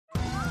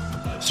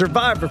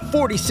Survivor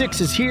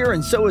 46 is here,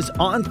 and so is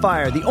On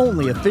Fire, the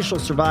only official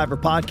Survivor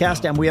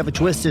podcast, and we have a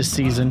twist this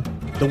season.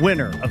 The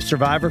winner of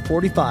Survivor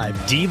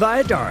 45, Dee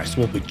Valladares,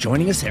 will be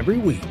joining us every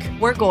week.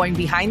 We're going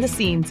behind the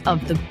scenes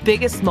of the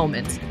biggest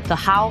moments, the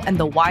how and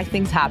the why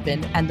things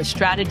happen, and the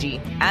strategy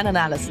and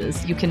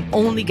analysis you can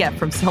only get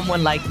from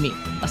someone like me,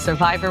 a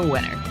Survivor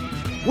winner.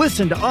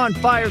 Listen to On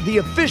Fire, the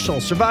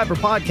official Survivor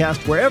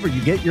podcast, wherever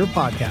you get your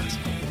podcast.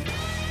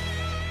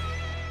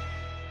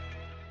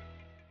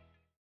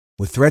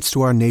 With threats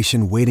to our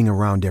nation waiting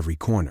around every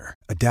corner,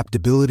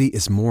 adaptability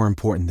is more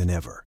important than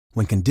ever.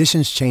 When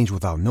conditions change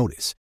without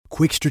notice,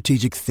 quick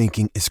strategic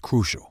thinking is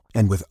crucial.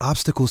 And with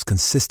obstacles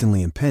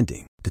consistently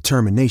impending,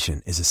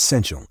 determination is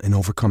essential in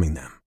overcoming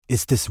them.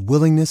 It's this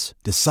willingness,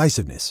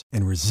 decisiveness,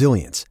 and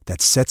resilience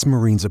that sets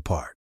Marines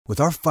apart. With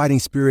our fighting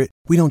spirit,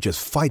 we don't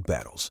just fight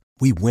battles,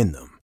 we win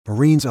them.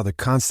 Marines are the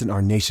constant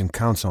our nation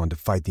counts on to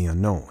fight the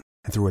unknown.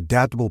 And through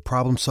adaptable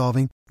problem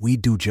solving, we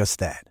do just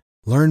that.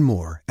 Learn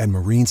more at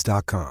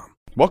marines.com.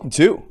 Welcome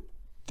to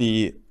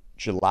the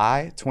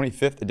July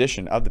 25th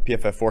edition of the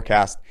PFF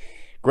Forecast.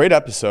 Great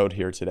episode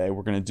here today.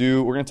 We're going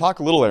to talk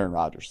a little Aaron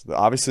Rodgers.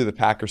 Obviously, the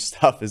Packers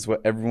stuff is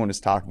what everyone is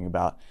talking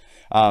about.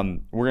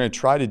 We're going to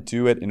try to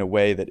do it in a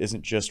way that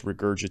isn't just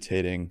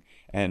regurgitating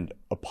and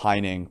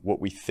opining what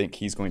we think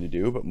he's going to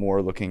do, but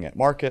more looking at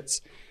markets,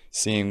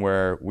 seeing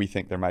where we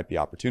think there might be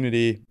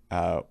opportunity,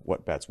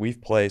 what bets we've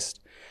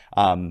placed,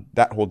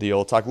 that whole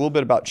deal. Talk a little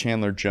bit about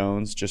Chandler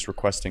Jones just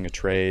requesting a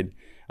trade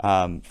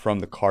from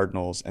the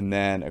Cardinals, and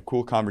then a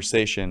cool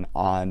conversation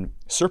on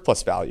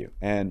surplus value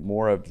and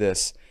more of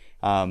this,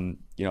 a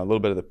little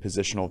bit of the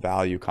positional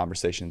value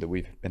conversation that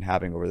we've been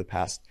having over the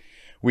past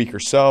week or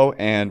so.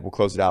 And we'll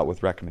close it out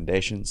with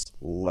recommendations.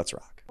 Let's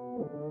rock.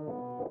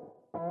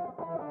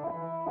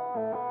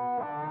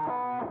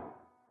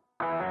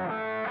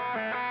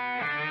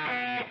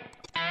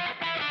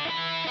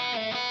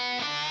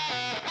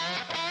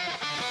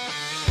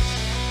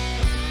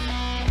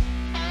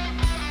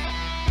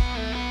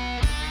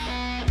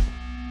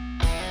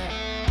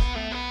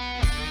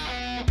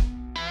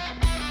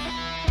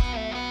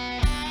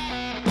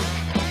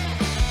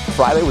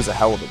 Friday was a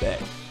hell of a day.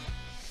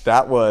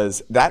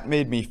 That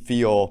made me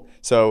feel,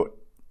 so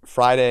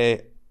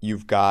Friday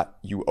you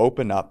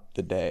open up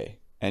the day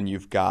and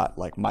you've got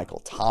like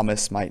Michael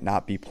Thomas might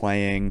not be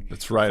playing.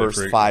 That's right.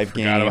 First 5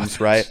 games,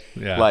 right?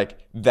 Yeah. Like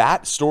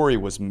that story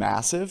was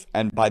massive.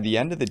 And by the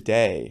end of the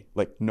day,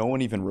 like no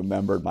one even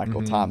remembered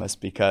Michael Thomas,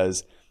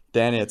 because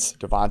then it's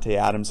Devontae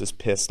Adams is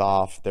pissed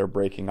off. They're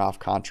breaking off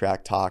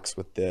contract talks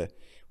with the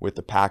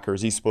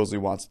Packers. He supposedly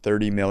wants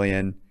 $30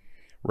 million,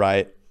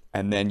 right?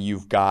 And then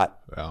you've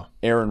got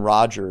Aaron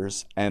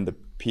Rodgers, and the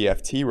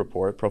PFT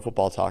report, Pro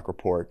Football Talk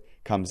report,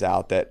 comes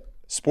out that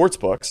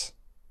sportsbooks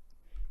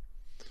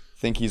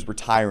think he's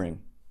retiring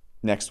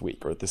next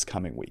week or this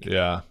coming week.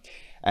 Yeah.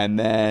 And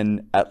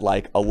then at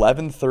like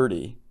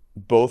 11:30,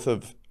 both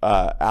of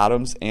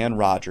Adams and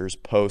Rodgers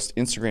post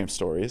Instagram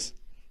stories,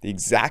 the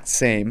exact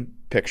same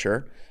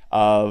picture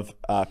of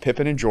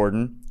Pippen and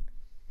Jordan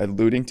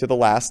alluding to The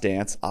Last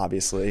Dance,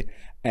 obviously.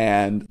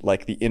 And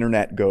like the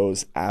internet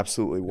goes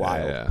absolutely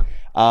wild. Yeah.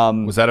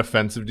 Was that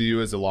offensive to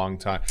you as a long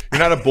time? You're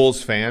not a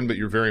Bulls fan, but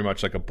you're very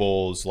much like a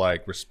Bulls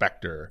like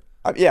respecter.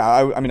 I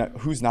mean,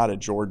 who's not a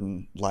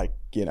Jordan fan?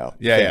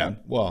 Yeah.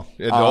 Well,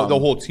 the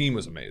whole team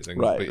was amazing.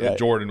 Right, but right.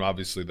 Jordan,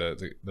 obviously,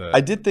 the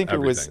I did think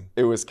everything.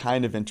 it was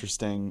kind of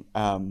interesting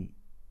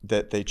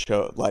that they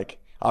chose, like,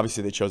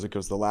 obviously they chose it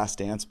because The Last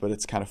Dance, but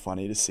it's kind of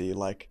funny to see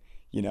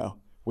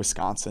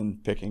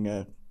Wisconsin picking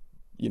a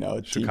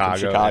team from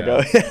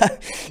Chicago.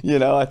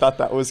 Yeah. I thought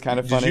that was kind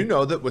of funny. Did you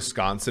know that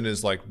Wisconsin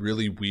is like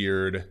really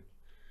weird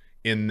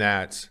in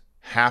that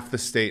half the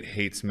state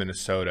hates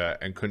Minnesota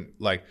and couldn't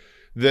like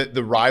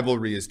the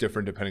rivalry is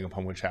different depending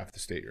upon which half of the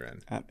state you're in.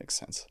 That makes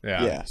sense.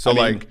 Yeah. So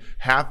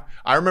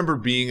I remember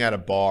being at a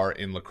bar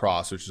in La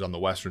Crosse, which is on the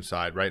western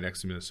side, right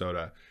next to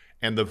Minnesota,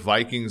 and the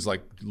Vikings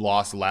like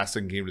lost the last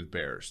second game to the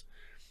Bears.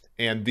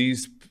 And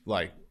these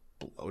like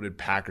bloated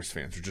Packers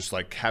fans are just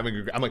like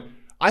I'm like,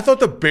 I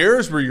thought the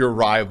Bears were your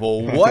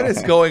rival. What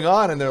is going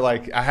on? And they're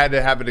like, I had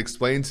to have it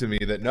explained to me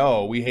that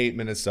no, we hate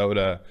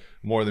Minnesota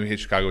more than we hate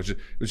Chicago, which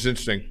is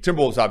interesting.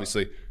 Timberwolves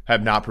obviously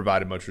have not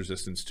provided much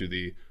resistance to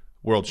the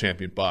world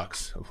champion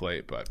Bucks of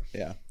late, but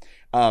yeah.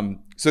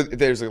 So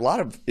there's a lot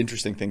of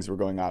interesting things that were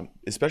going on,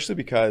 especially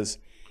because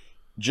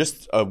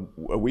just a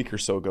week or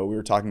so ago, we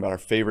were talking about our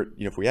favorite,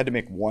 if we had to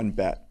make one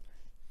bet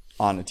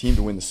on a team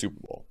to win the Super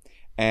Bowl.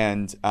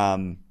 And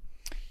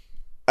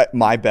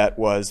my bet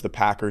was the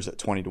Packers at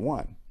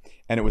 20-1.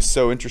 And it was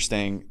so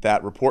interesting.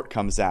 That report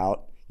comes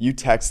out. You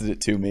texted it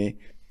to me,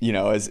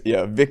 as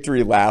a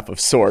victory lap of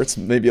sorts,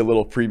 maybe a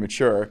little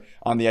premature,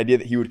 on the idea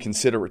that he would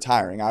consider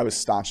retiring. I was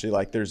staunchly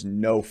like, there's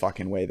no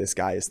fucking way this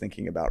guy is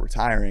thinking about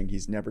retiring.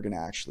 He's never going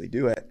to actually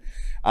do it.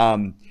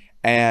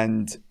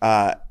 And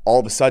all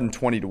of a sudden,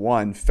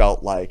 20-1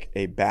 felt like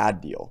a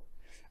bad deal.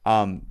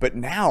 But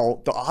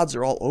now the odds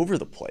are all over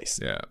the place.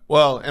 Yeah.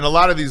 Well, and a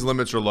lot of these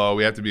limits are low.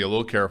 We have to be a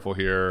little careful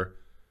here.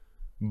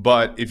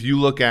 But if you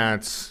look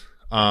at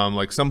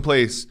like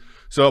someplace,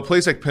 So a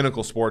place like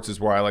Pinnacle Sports is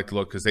where I like to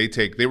look because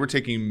they were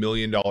taking $1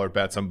 million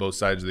bets on both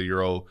sides of the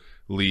Euro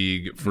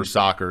League for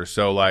soccer.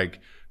 So like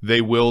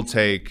they will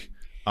take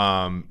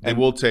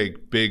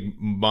big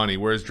money.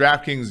 Whereas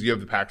DraftKings, you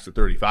have the Packers at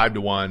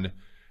 35-1.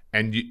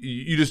 And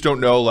you just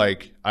don't know,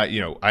 like, I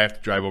have to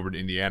drive over to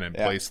Indiana and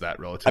place that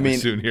relatively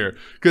soon here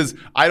because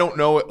I don't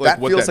know what that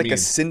feels like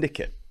means. A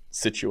syndicate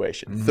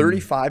situation.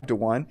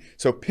 35-1.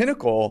 So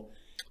Pinnacle,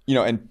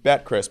 and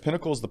BetCris,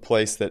 Pinnacle is the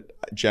place that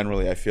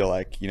generally I feel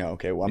like,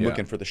 okay, well, I'm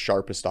looking for the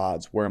sharpest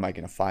odds. Where am I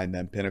going to find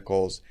them?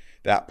 Pinnacle's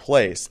that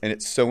place. And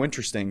it's so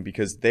interesting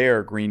because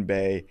there, Green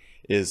Bay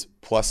is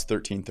plus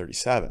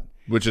 1337.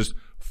 Which is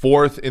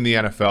fourth in the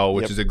NFL,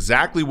 which is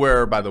exactly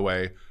where, by the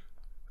way,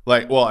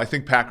 I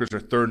think Packers are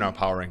third in our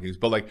power rankings,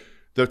 but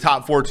the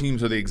top 4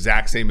 teams are the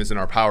exact same as in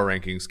our power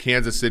rankings.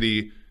 Kansas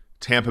City,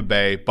 Tampa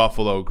Bay,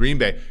 Buffalo, Green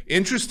Bay.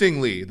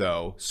 Interestingly,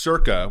 though,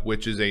 Circa,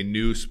 which is a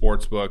new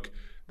sports book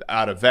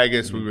out of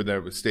Vegas, we were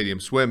there with Stadium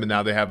Swim, and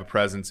now they have a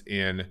presence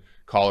in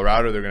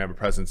Colorado. They're going to have a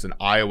presence in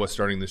Iowa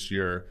starting this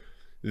year.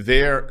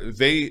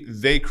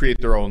 They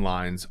create their own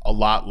lines a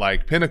lot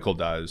like Pinnacle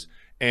does.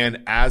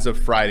 And as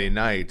of Friday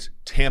night,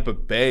 Tampa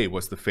Bay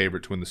was the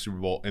favorite to win the Super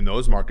Bowl in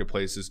those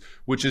marketplaces,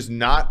 which is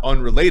not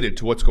unrelated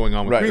to what's going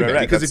on with Green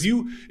Bay. Because if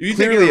you take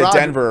clearly a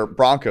Denver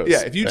Broncos,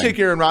 if you take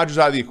Aaron Rodgers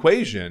out of the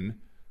equation,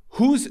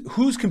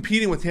 who's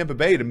competing with Tampa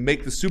Bay to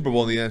make the Super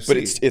Bowl in the NFC? But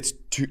it's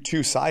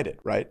two-sided,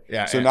 right?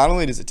 Yeah. So not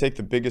only does it take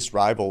the biggest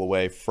rival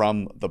away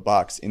from the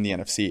Bucs in the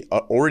NFC,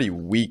 already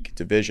weak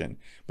division,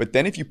 but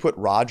then if you put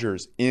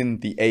Rodgers in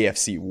the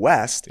AFC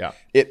West,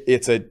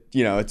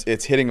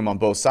 it's hitting them on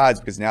both sides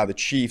because now the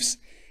Chiefs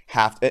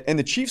and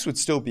the Chiefs would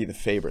still be the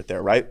favorite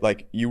there, right?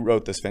 Like you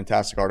wrote this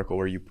fantastic article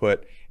where you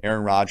put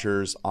Aaron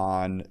Rodgers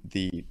on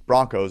the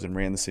Broncos and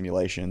ran the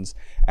simulations,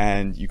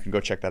 and you can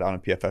go check that out on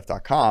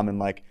PFF.com and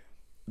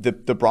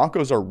the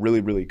Broncos are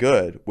really, really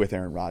good with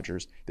Aaron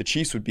Rodgers. The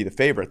Chiefs would be the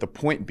favorite. The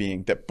point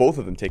being that both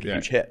of them take a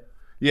huge hit.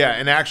 Yeah,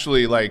 and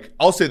actually,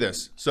 I'll say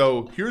this.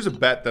 So here's a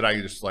bet that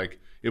I just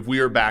if we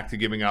are back to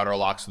giving out our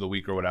locks of the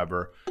week or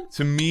whatever.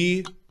 To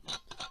me,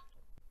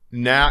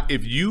 now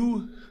if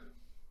you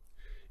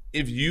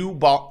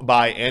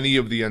buy any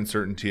of the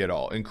uncertainty at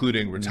all,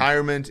 including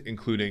retirement,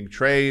 including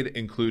trade,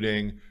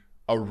 including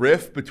a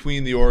rift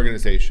between the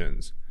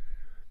organizations,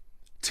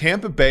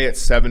 Tampa Bay at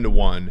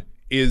 7-1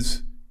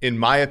 is, in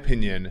my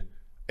opinion,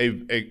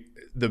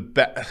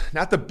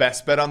 not the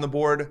best bet on the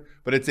board,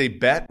 but it's a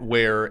bet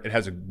where it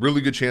has a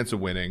really good chance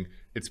of winning.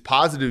 It's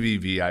positive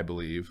EV, I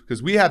believe,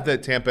 because we have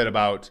that Tampa at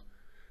about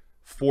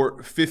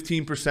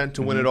 15%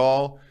 to win it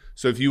all.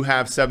 So if you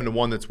have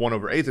 7-1, that's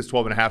 1/8, that's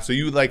 12.5. So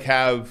you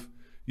have,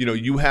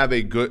 you have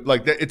a good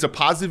it's a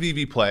positive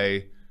EV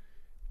play.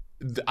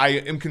 I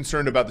am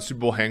concerned about the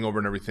Super Bowl hangover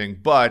and everything,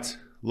 but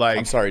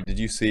I'm sorry, did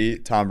you see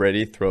Tom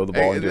Brady throw the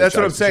ball into that's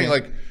what I'm saying.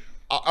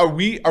 Have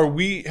we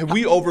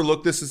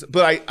overlooked this?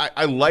 But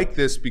I like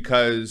this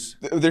because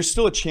there's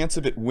still a chance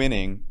of it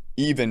winning,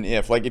 even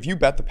if you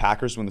bet the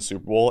Packers win the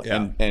Super Bowl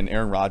and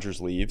Aaron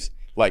Rodgers leaves,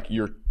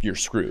 you're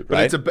screwed,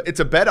 right? But it's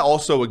a bet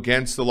also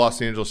against the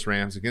Los Angeles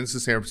Rams, against the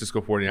San Francisco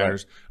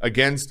 49ers,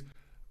 against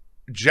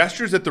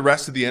gestures at the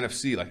rest of the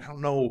NFC. I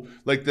don't know,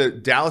 the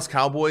Dallas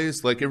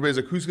Cowboys, everybody's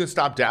who's going to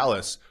stop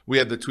Dallas? We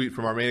had the tweet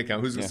from our main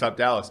account, who's going to stop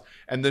Dallas?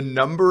 And the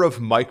number of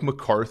Mike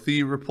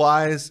McCarthy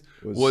replies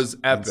was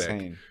epic.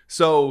 Insane.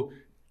 So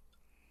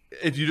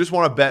if you just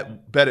want to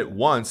bet it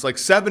once,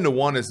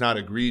 7-1 is not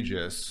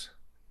egregious.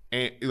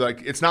 And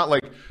it's not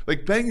like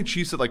betting the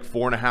Chiefs at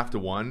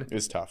 4.5-1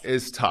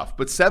 is tough.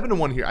 But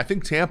 7-1 here, I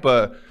think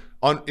Tampa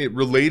it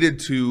related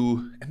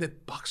to, and the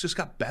Bucs just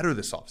got better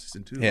this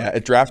offseason too. Yeah,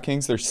 at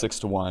DraftKings they're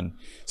 6-1.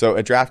 So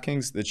at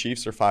DraftKings the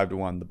Chiefs are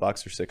 5-1, the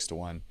Bucs are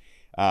 6-1.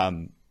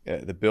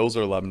 The Bills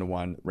are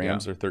 11-1,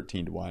 Rams are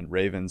 13-1,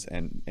 Ravens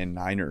and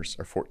Niners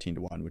are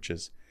 14-1, which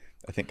is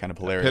I think kind of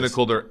hilarious.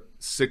 Pinnacle they're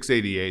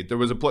 688. There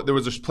was a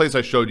place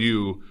I showed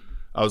you.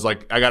 I was I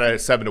got it at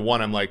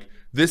 7-1. I'm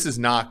it's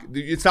not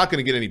going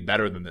to get any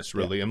better than this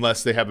really,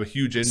 unless they have a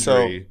huge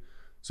injury.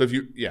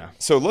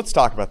 So let's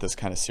talk about this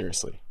kind of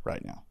seriously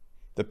right now.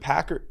 The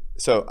Packers.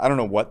 So I don't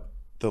know what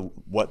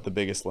the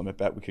biggest limit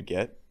bet we could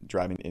get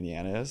driving to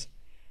Indiana is.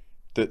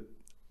 The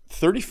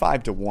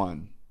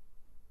 35-1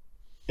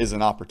 is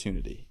an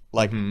opportunity.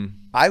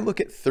 I look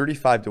at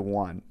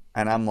 35-1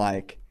 and I'm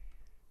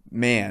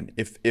man,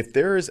 if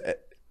there is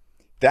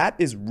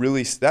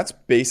that's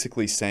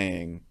basically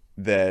saying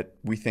that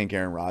we think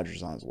Aaron Rodgers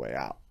is on his way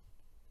out,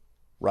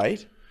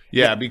 right?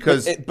 Yeah,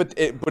 because but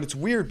it's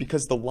weird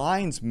because the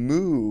lines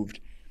moved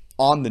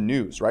on the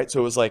news, right?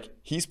 So it was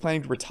he's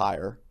planning to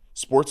retire.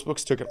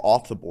 Sportsbooks took it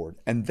off the board,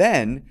 and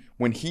then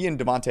when he and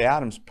Davante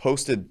Adams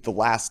posted the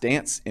Last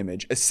Dance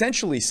image,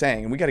 essentially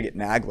saying, and we got to get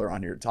Nagler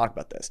on here to talk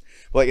about this,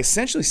 but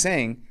essentially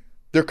saying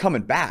they're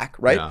coming back,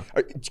 right?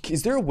 Yeah.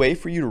 Is there a way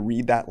for you to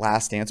read that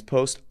Last Dance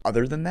post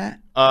other than that?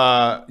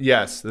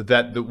 Yes,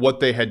 that what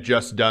they had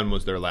just done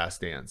was their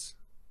last dance.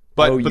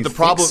 But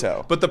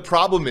the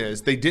problem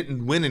is they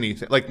didn't win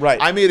anything. Right.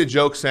 I made a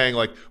joke saying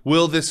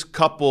will this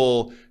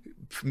couple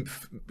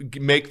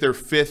make their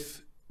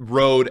 5th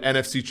road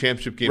NFC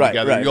Championship game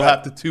together. You'll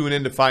have to tune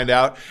in to find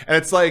out. And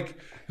it's like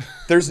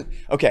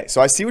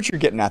so I see what you're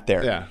getting at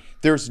there. Yeah.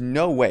 There's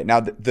no way. Now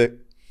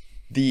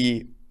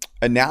the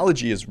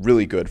analogy is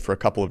really good for a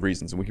couple of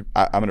reasons, and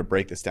I'm going to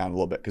break this down a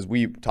little bit because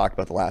we talked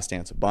about The Last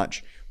Dance a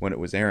bunch when it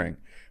was airing.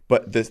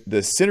 But the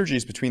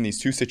synergies between these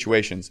two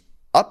situations,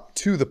 up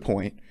to the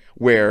point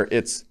where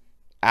it's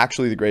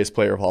actually the greatest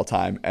player of all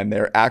time and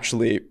they're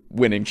actually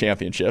winning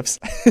championships,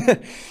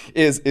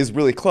 is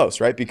really close,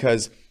 right?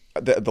 Because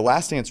the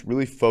Last Dance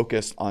really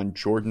focused on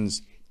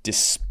Jordan's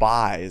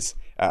despise,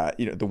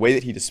 the way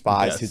that he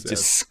despised his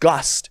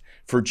disgust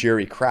for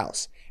Jerry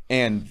Krause,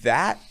 and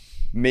that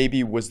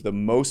maybe was the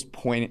most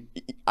point.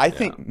 I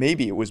think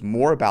maybe it was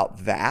more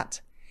about that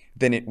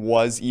than it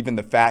was even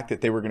the fact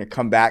that they were going to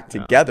come back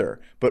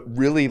together. But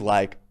really,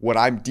 like, what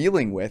I'm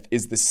dealing with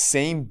is the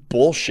same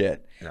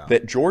bullshit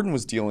that Jordan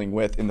was dealing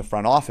with in the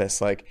front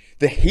office. Like,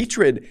 the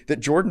hatred that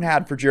Jordan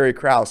had for Jerry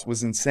Krause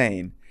was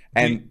insane.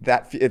 And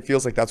that it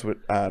feels like that's what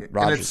Rodgers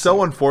and it's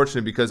so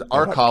unfortunate because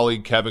our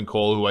colleague Kevin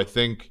Cole, who I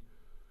think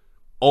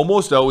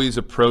almost always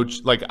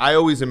I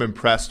always am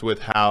impressed with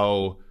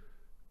how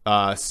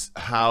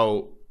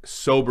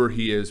sober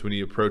he is when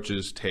he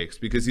approaches takes,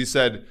 because he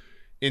said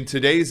in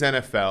today's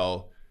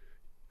NFL,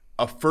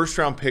 a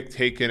first-round pick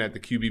taken at the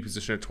QB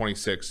position at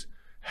 26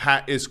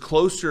 is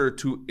closer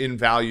to in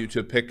value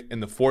to a pick in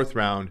the fourth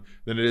round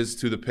than it is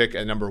to the pick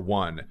at number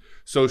 1.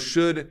 So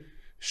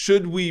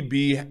should we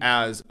be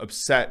as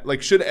upset?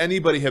 Like, should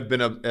anybody have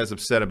been as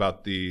upset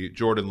about the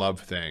Jordan Love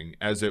thing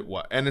as it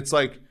was? And it's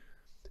like,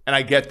 and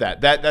I get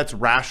that's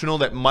rational.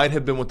 That might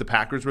have been what the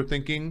Packers were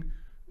thinking.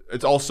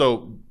 It's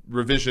also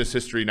revisionist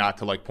history not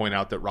to point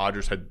out that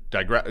Rodgers had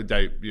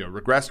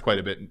regressed quite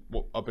a bit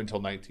up until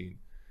 19.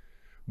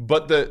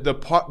 But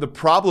the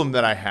problem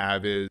that I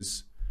have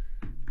is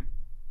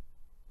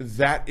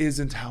that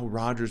isn't how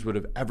Rodgers would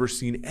have ever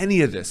seen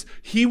any of this.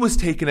 He was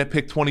taken at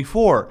pick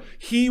 24.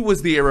 He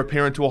was the heir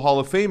apparent to a Hall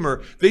of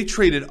Famer. They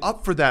traded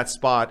up for that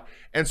spot.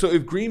 And so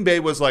if Green Bay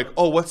was like,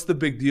 oh, what's the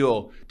big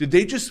deal? Did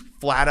they just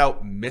flat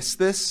out miss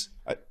this?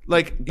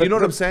 You know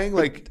what I'm saying?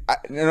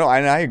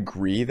 I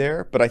agree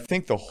there, but I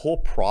think the whole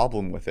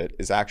problem with it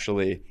is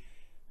actually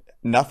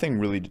nothing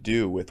really to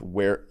do with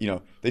where,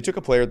 they took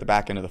a player at the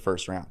back end of the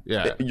first round.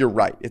 Yeah. You're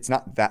right. It's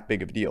not that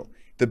big of a deal.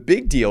 The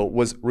big deal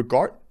was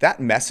that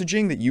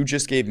messaging that you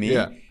just gave me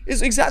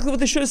is exactly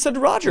what they should have said to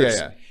Rodgers.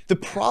 Yeah. The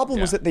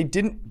problem was that they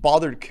didn't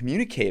bother to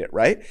communicate it,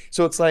 right?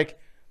 So it's like,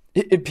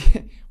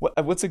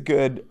 what's a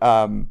good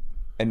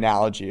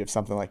analogy of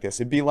something like this?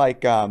 It'd be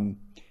like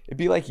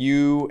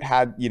you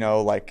had,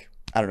 I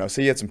don't know,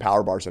 say you had some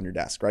power bars on your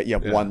desk, right? You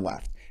have one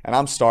left. And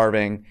I'm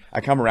starving. I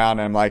come around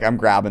and I'm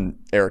grabbing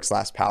Eric's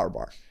last power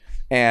bar.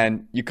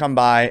 And you come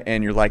by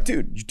and you're like,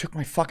 dude, you took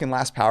my fucking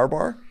last power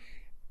bar?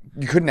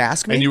 You couldn't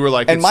ask me? And you were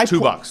like, it's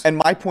 $2. And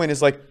my point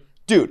is like,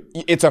 dude,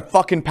 it's a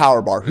fucking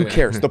power bar. Who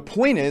cares? The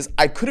point is,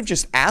 I could have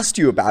just asked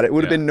you about it. It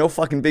would have been no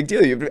fucking big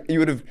deal. You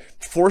would have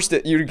forced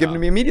it. You would have given it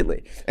to me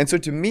immediately. And so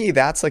to me,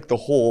 that's like the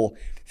whole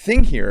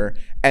thing here.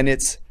 And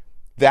it's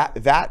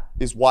that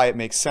is why it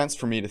makes sense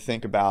for me to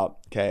think about,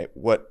 okay,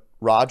 what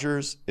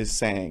Rodgers is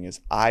saying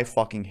is, I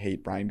fucking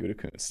hate Brian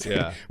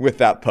Gutekunst with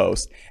that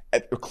post.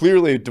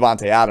 Clearly,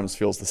 Devontae Adams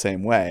feels the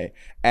same way,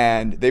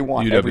 and they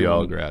want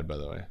UWL grad, by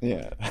the way.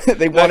 Yeah,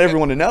 they want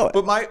everyone to know it.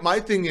 But my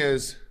thing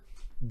is,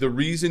 the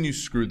reason you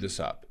screwed this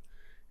up,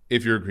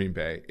 if you're Green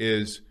Bay,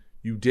 is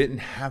you didn't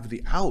have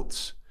the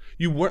outs.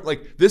 You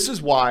weren't this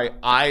is why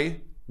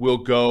I will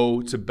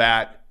go to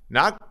bat.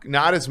 Not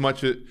as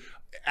much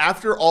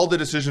after all the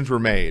decisions were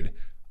made.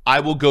 I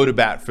will go to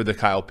bat for the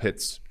Kyle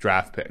Pitts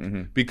draft pick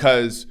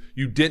because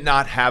you did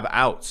not have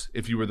outs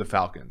if you were the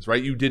Falcons,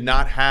 right? You did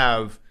not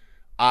have,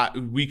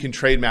 we can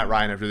trade Matt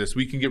Ryan after this.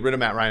 We can get rid of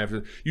Matt Ryan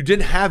after this. You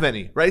didn't have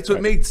any, right? So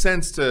it made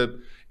sense to,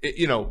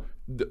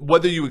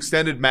 whether you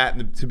extended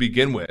Matt to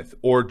begin with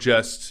or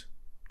just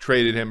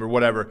traded him or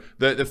whatever.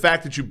 The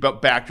fact that you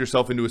backed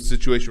yourself into a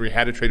situation where you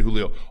had to trade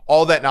Julio,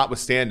 all that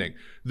notwithstanding,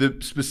 the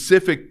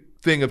specific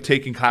thing of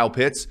taking Kyle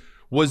Pitts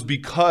was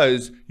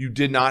because you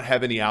did not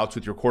have any outs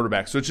with your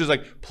quarterback. So it's just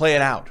play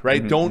it out,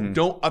 right?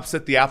 Don't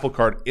upset the apple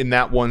cart in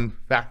that one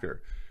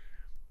factor.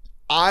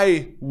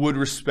 I would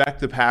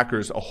respect the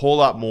Packers a whole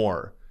lot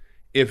more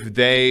if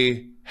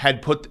they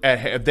had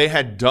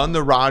done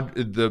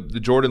the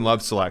Jordan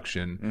Love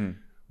selection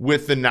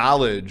with the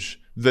knowledge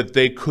that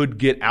they could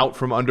get out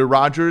from under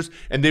Rodgers,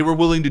 and they were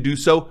willing to do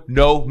so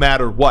no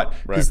matter what.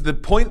 Because the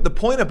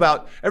point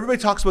about everybody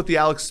talks about the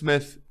Alex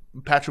Smith,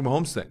 Patrick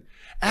Mahomes thing.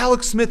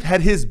 Alex Smith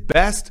had his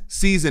best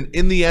season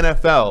in the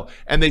NFL,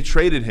 and they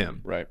traded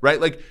him.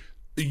 Right?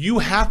 You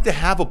have to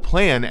have a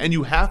plan, and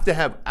you have to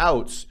have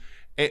outs.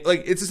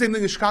 It's the same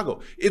thing in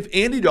Chicago. If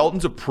Andy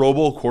Dalton's a Pro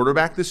Bowl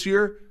quarterback this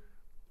year,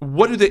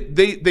 what do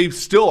they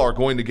still are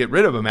going to get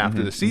rid of him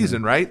after the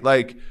season, right?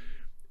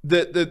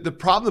 The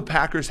problem the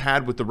Packers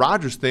had with the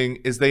Rodgers thing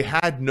is they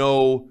had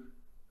no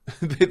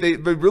They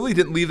really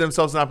didn't leave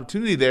themselves an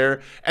opportunity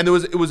there, and it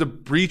was a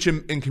breach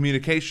in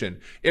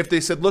communication. If they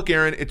said, "Look,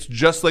 Aaron, it's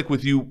just like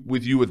with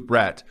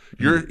Brett.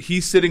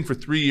 He's sitting for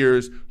 3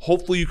 years.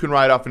 Hopefully, you can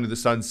ride off into the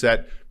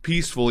sunset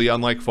peacefully,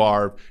 unlike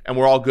Favre, and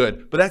we're all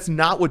good." But that's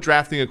not what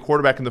drafting a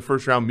quarterback in the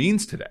first round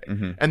means today,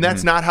 and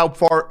that's not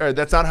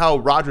how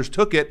Rodgers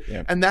took it,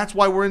 and that's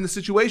why we're in the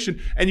situation.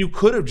 And you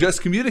could have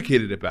just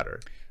communicated it better.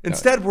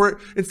 Instead,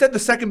 the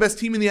second best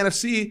team in the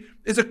NFC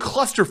is a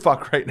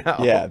clusterfuck right now.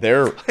 Yeah,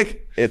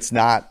 it's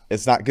not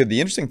good.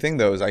 The interesting thing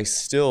though is I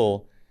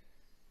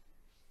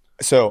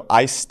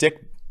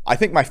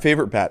think my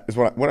favorite bet is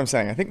what I'm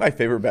saying. I think my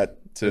favorite bet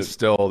to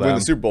still win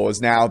the Super Bowl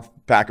is now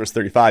Packers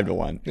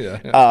 35-1.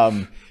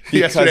 Yeah.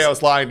 Yesterday I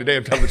was lying. Today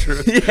I'm telling the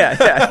truth.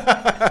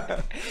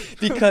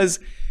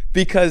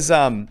 because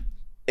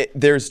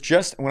there's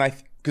just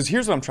because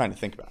here's what I'm trying to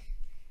think about.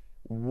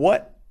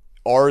 What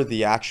are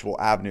the actual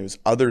avenues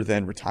other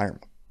than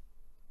retirement?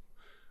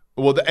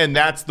 Well, and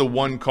that's the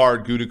one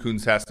card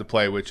Gutekunst has to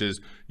play, which is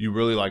you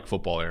really like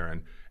football,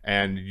 Aaron,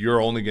 and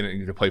you're only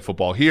going to play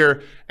football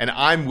here, and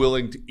I'm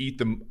willing to eat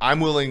them. I'm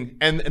willing,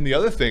 and the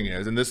other thing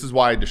is, and this is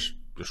why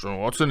Deshaun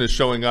Watson is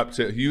showing up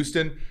to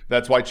Houston.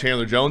 That's why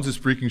Chandler Jones is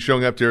freaking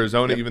showing up to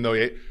Arizona, even though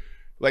it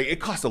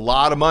costs a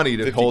lot of money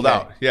to hold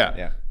out.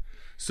 Yeah.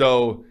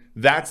 So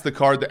that's the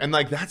card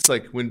that's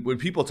when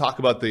people talk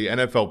about the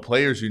NFL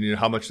Players Union,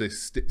 how much they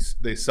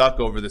suck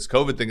over this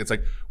COVID thing. It's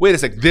like, wait a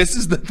sec, this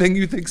is the thing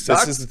you think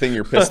sucks? This is the thing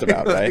you're pissed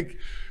about, right?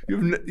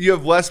 You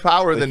have less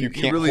power than you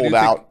can't really hold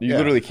out. You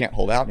literally can't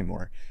hold out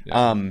anymore.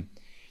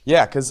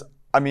 Because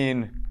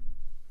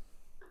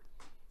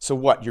so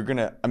what you're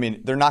gonna?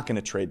 They're not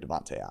gonna trade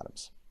Devontae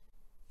Adams,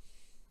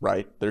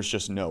 right? There's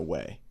just no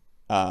way.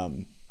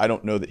 I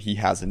don't know that he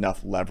has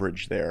enough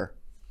leverage there.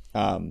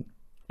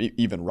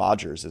 Even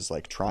Rodgers is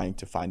trying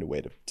to find a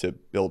way to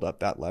build up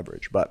that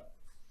leverage. But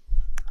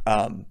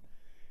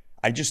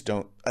I just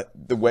don't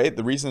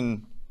the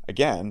reason,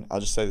 again, I'll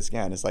just say this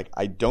again, is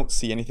I don't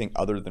see anything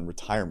other than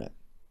retirement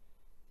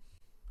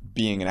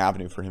being an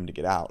avenue for him to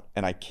get out.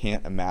 And I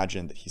can't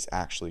imagine that he's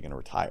actually going to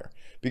retire.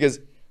 Because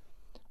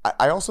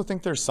I also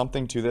think there's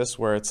something to this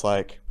where it's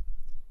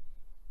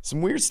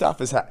some weird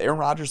stuff is Aaron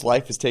Rodgers'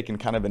 life has taken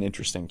kind of an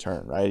interesting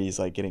turn, right? He's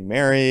getting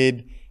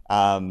married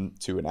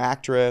to an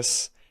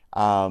actress.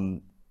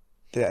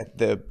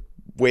 The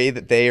way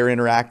that they are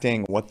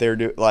interacting, what they're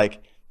doing,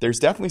 there's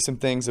definitely some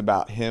things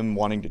about him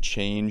wanting to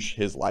change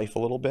his life a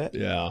little bit.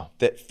 Yeah.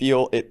 It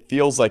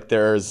feels like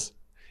there's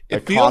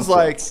It feels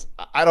conflict.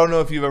 I don't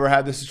know if you've ever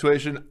had this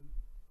situation.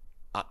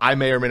 I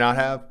may or may not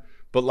have,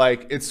 but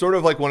it's sort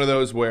of one of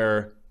those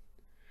where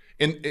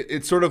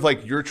it's sort of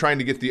you're trying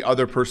to get the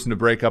other person to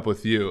break up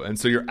with you, and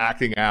so you're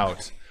acting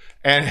out.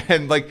 And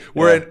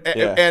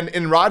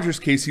in Rodgers'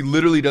 case, he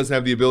literally doesn't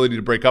have the ability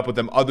to break up with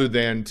them other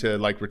than to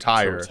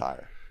retire.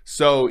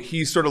 So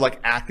he's sort of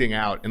acting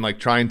out and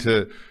trying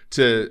to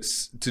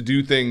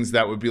do things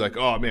that would be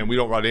oh man, we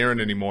don't run Aaron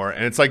anymore.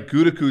 And it's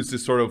Gutekunst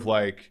is sort of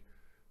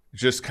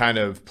just kind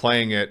of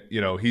playing it.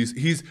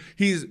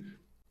 He's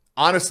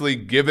honestly,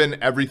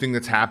 given everything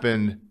that's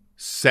happened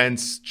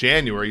since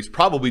January, he's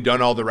probably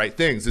done all the right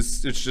things.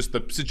 It's just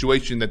the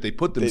situation that they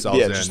put themselves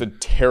in. Just a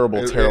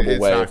terrible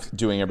way of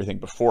doing everything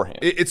beforehand.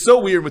 It's so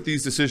weird with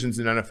these decisions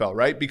in NFL,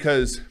 right?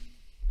 Because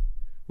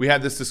we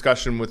had this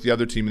discussion with the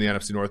other team in the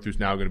NFC North, who's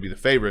now going to be the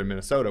favorite in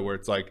Minnesota, where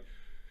it's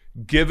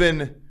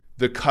given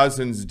the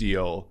Cousins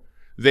deal,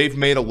 they've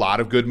made a lot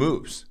of good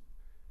moves.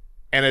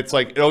 And it's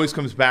it always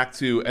comes back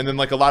to, and then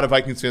a lot of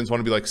Vikings fans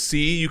want to be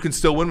see, you can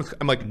still win with,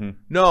 I'm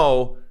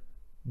no,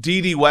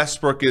 D.D.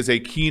 Westbrook is a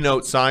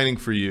keynote signing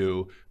for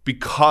you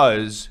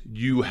because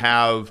you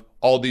have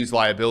all these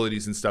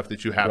liabilities and stuff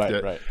that you have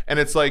to. Right. And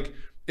it's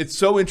it's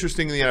so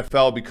interesting in the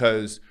NFL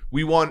because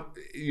we want,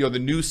 the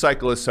news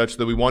cycle is such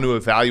that we want to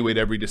evaluate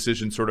every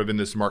decision sort of in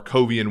this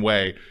Markovian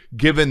way.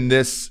 Given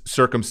this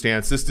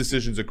circumstance, this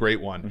decision's a great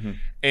one.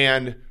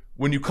 And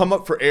when you come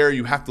up for air,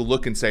 you have to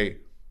look and say,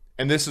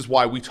 and this is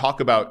why we talk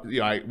about,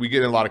 we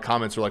get in a lot of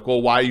comments are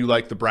well, why you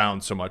like the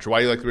Browns so much? Or why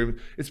you like the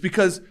Ravens? It's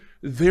because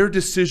their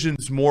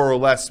decisions more or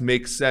less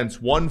make sense.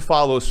 One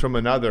follows from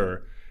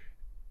another,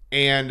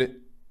 and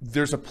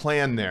there's a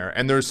plan there.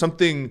 And there's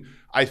something,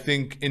 I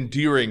think,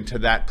 endearing to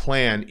that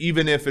plan,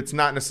 even if it's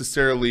not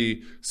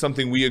necessarily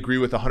something we agree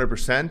with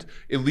 100%.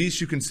 At least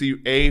you can see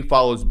A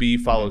follows B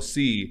follows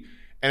C.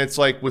 And it's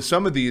with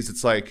some of these, it's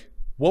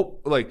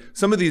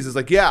some of these is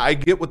yeah, I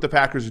get what the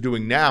Packers are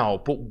doing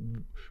now,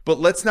 but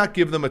let's not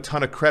give them a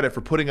ton of credit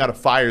for putting out a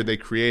fire they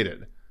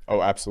created.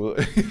 Oh,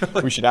 absolutely.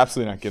 We should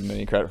absolutely not give them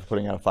any credit for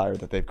putting out a fire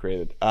that they've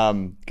created,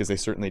 because they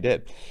certainly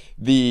did.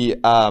 The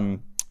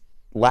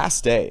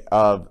last day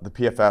of the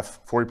PFF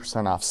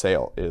 40% off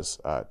sale is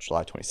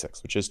July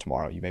 26th, which is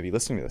tomorrow. You may be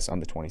listening to this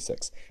on the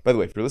 26th. By the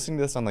way, if you're listening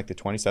to this on the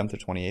 27th or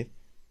 28th,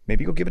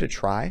 maybe go give it a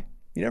try.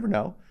 You never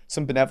know.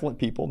 Some benevolent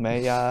people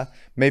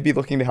may be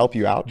looking to help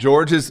you out.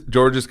 George is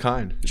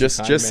kind.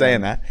 Just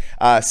saying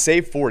that.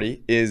 Save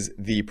 40 is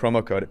the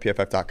promo code at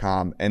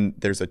pff.com, and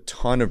there's a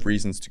ton of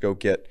reasons to go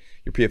get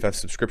your PFF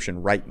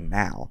subscription right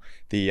now.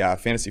 The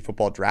fantasy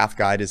football draft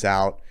guide is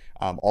out.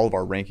 All of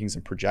our rankings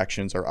and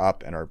projections are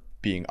up and are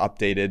being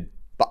updated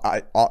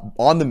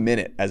on the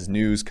minute as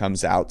news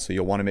comes out. So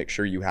you'll want to make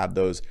sure you have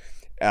those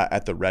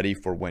at the ready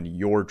for when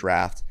your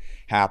draft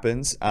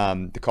happens.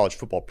 The college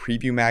football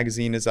preview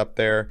magazine is up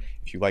there.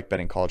 If you like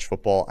betting college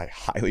football, I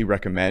highly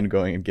recommend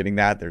going and getting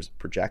that. There's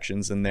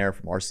projections in there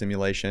from our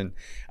simulation.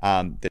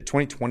 The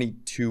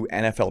 2022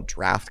 NFL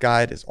draft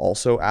guide is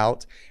also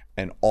out,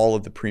 and all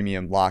of the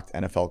premium locked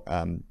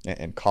NFL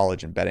and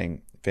college and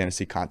betting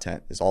fantasy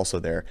content is also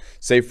there.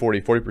 Save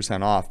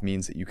 40% off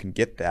means that you can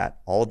get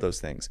that, all of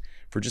those things,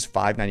 for just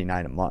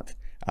 $5.99 a month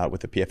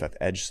with the PFF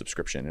Edge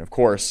subscription. And of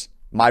course,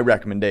 my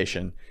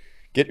recommendation,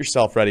 get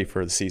yourself ready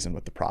for the season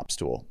with the props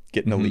tool.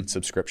 Get an elite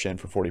subscription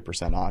for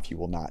 40% off. You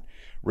will not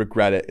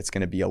regret it. It's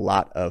going to be a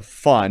lot of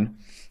fun.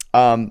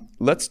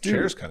 Let's do.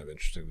 Chair's kind of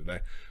interesting today.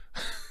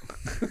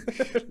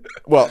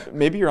 Well,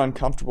 maybe you're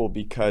uncomfortable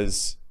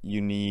because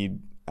you need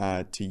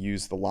to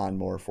use the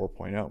lawnmower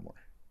 4.0 more.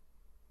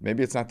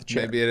 Maybe it's not the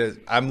chair. Maybe it is.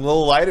 I'm a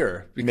little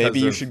lighter. Maybe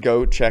you should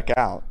go check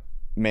out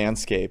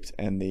Manscaped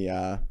and the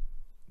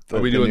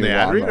Are we doing the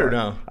ad read or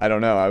no? I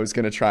don't know. I was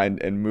going to try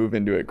and move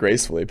into it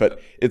gracefully,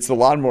 but it's the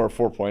Lawnmower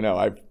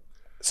 4.0.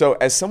 So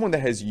as someone that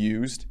has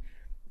used,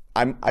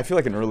 I feel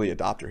like an early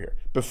adopter here.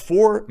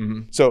 Before,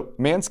 so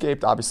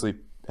Manscaped obviously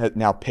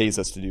now pays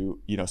us to do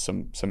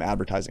some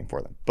advertising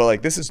for them, but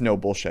like this is no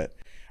bullshit.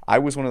 I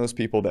was one of those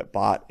people that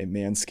bought a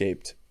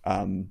Manscaped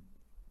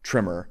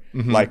trimmer,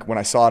 like when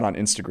I saw it on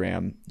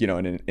Instagram,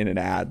 in an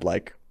ad,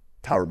 like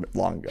however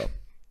long ago.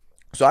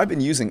 So I've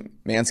been using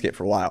Manscaped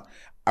for a while.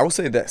 I will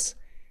say this.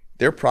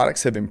 Their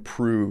products have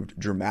improved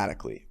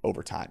dramatically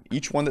over time.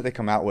 Each one that they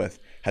come out with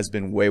has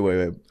been way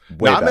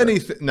not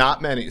better.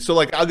 Not many. So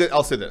like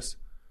I'll say this: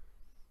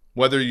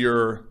 whether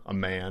you're a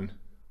man,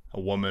 a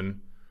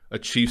woman, a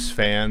Chiefs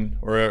fan,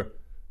 or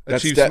a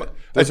Chiefs,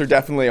 those are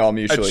definitely all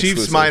mutually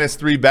Chiefs exclusive.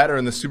 -3 better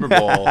in the Super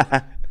Bowl.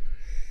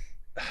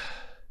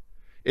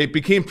 It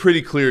became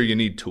pretty clear you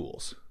need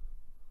tools,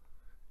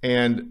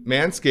 and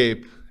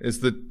Manscaped is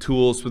the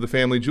tools for the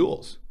family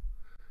jewels.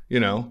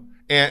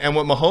 And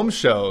what Mahomes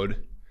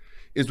showed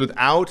is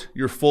without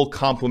your full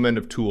complement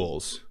of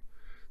tools,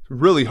 it's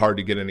really hard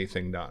to get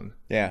anything done.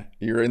 Yeah,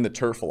 you're in the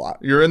turf a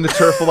lot.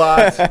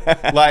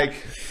 Like,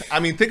 I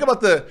mean, think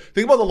about the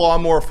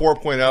Lawnmower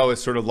 4.0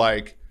 as sort of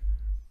like,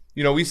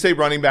 we say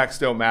running backs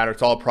don't matter.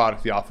 It's all a product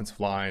of the offensive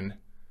line.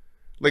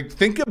 Like,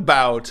 think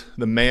about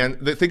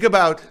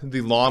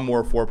the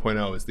Lawnmower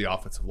 4.0 as the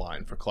offensive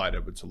line for Clyde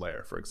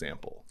Edwards-Helaire, for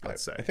example.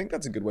 Let's say. I think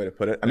that's a good way to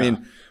put it. I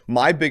mean,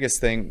 my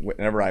biggest thing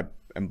whenever I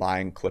am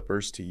buying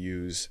clippers to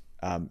use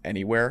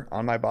anywhere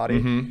on my body,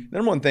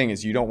 number one thing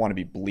is you don't want to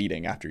be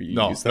bleeding after you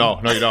use them.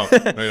 No, you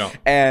don't.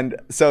 And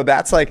so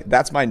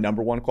that's my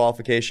number one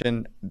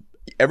qualification.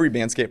 Every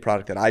Manscaped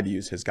product that I've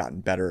used has gotten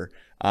better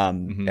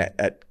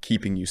at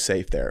keeping you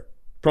safe there.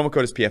 Promo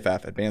code is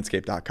PFF at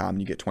manscaped.com.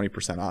 You get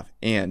 20% off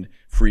and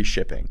free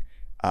shipping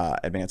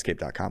at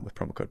manscaped.com with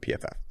promo code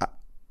PFF. I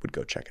would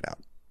go check it out.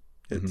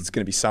 It's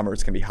going to be summer.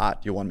 It's going to be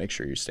hot. You'll want to make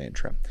sure you're staying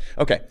trim.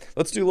 Okay,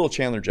 let's do a little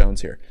Chandler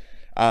Jones here.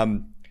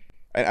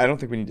 I don't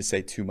think we need to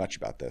say too much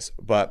about this,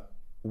 but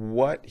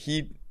what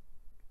he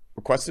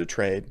requested a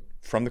trade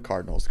from the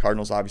Cardinals. The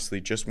Cardinals obviously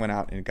just went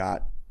out and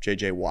got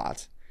J.J.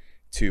 Watt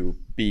to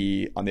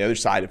be on the other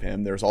side of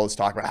him. There's all this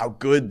talk about how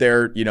good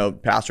their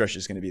pass rush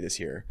is going to be this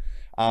year.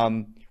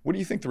 What do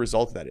you think the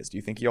result of that is? Do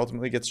you think he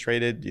ultimately gets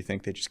traded? Do you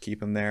think they just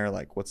keep him there?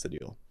 Like, what's the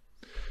deal?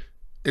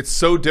 It's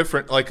so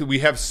different. Like, we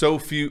have so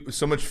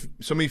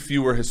many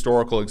fewer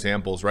historical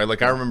examples, right?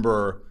 Like, I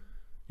remember,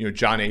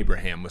 John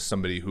Abraham was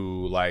somebody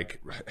who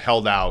like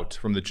held out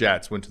from the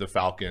Jets, went to the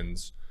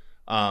Falcons.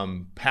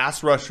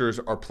 Pass rushers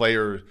are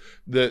players.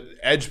 The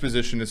edge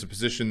position is a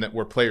position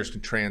where players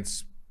can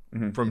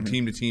from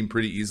team to team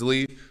pretty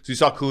easily. So you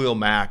saw Khalil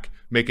Mack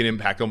make an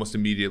impact almost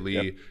immediately.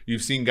 Yep.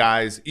 You've seen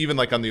guys, even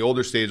like on the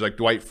older stage, like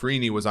Dwight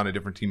Freeney was on a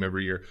different team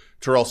every year.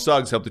 Terrell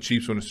Suggs helped the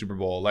Chiefs win a Super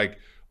Bowl. Like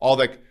all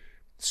that.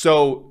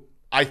 So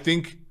I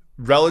think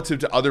relative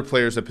to other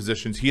players at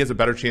positions, he has a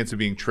better chance of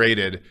being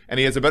traded, and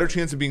he has a better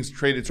chance of being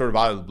traded sort of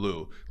out of the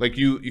blue. Like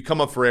you come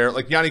up for air,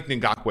 like Yannick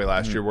Ngakoue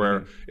last year,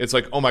 where it's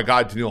like, oh my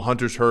God, Danielle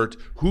Hunter's hurt.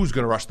 Who's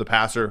going to rush the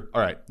passer?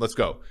 All right, let's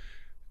go.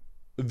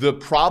 The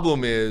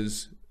problem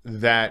is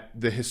that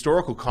the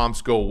historical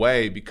comps go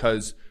away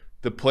because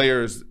the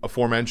players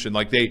aforementioned,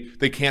 like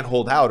they can't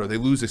hold out or they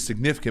lose a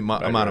significant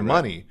amount of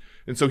money.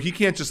 And so he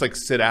can't just like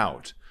sit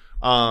out.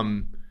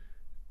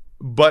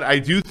 But I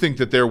do think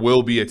that there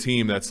will be a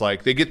team that's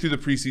like, they get through the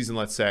preseason,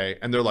 let's say,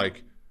 and they're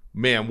like,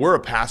 man, we're a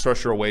pass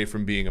rusher away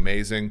from being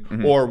amazing,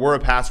 or we're a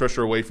pass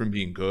rusher away from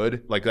being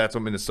good. Like that's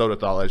what Minnesota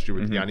thought last year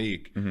with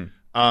Yannick.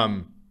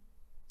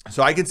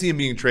 So I can see him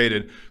being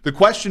traded. The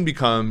question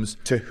becomes,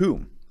 to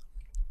whom?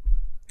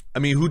 I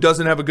mean, who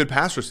doesn't have a good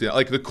pass rusher?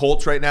 Like the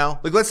Colts right now?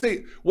 Like, let's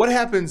say, what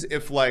happens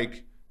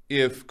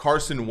if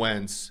Carson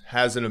Wentz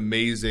has an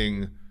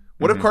amazing –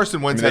 what if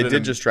Carson Wentz they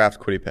did just draft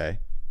Kwity Paye.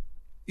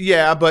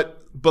 Yeah, but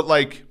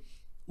like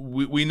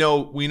we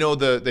know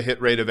the hit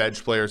rate of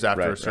edge players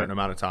after a certain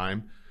amount of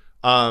time.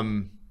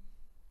 So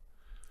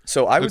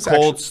I was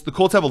the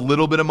Colts have a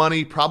little bit of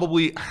money.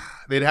 Probably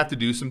they'd have to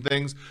do some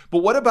things. But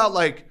what about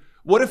like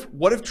what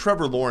if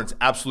Trevor Lawrence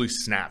absolutely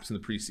snaps in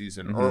the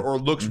preseason or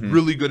looks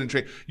really good in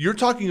trade? You're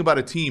talking about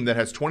a team that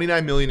has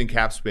 $29 million in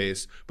cap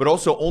space, but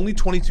also only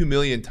 $22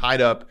 million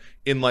tied up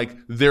in like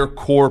their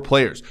core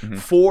players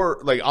for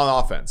like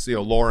on offense. You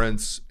know,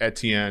 Lawrence,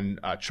 Etienne,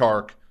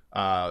 Chark,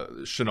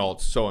 Chenault,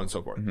 so on and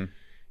so forth.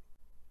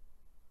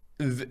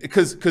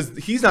 Because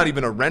he's not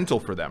even a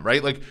rental for them,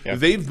 right? Like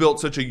they've built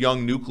such a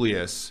young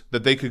nucleus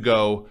that they could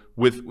go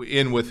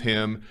with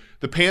him.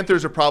 The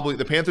Panthers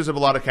have a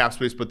lot of cap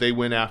space, but they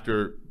went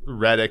after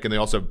Reddick and they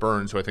also have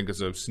Burns, who I think is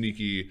a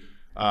sneaky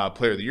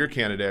player of the year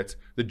candidate.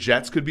 The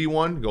Jets could be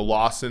one. Go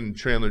Lawson,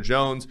 Chandler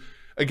Jones.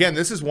 Again,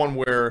 this is one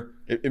where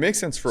it makes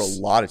sense for a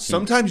lot of teams.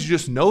 Sometimes you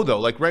just know though.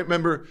 Like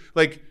remember,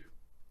 like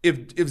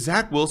if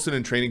Zach Wilson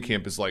in training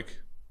camp is like,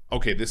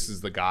 okay, this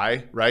is the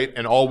guy, right?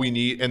 And all we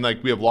need, and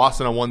like we have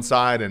Lawson on one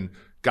side and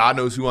God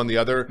knows who on the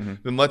other,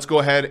 then let's go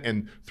ahead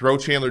and throw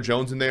Chandler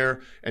Jones in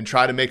there and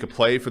try to make a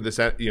play for this,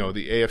 the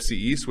AFC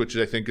East, which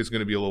I think is going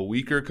to be a little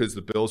weaker because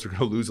the Bills are going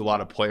to lose a lot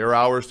of player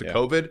hours to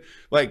COVID.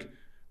 Like,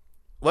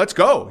 let's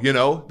go.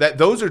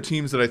 Those are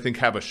teams that I think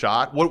have a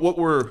shot. What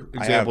were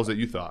examples that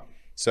you thought?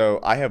 So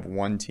I have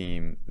one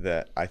team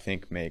that I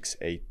think makes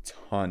a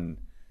ton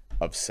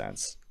of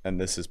sense, and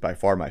this is by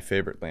far my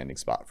favorite landing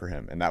spot for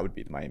him, and that would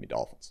be the Miami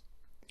Dolphins.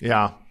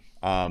 Yeah.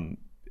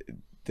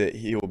 That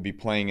he will be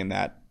playing in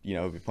that,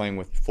 he'll be playing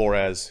with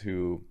Flores,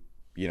 who,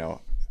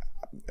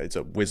 it's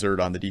a wizard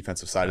on the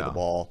defensive side of the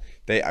ball.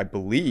 I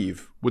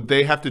believe. Would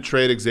they have to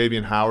trade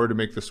Xavier Howard to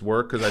make this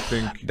work? Because I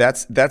think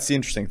that's the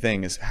interesting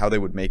thing is how they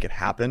would make it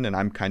happen. And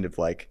I'm kind of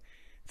like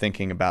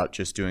thinking about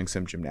just doing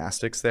some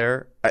gymnastics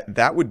there.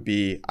 That would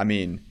be,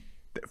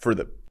 for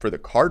the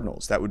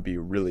Cardinals, that would be a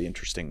really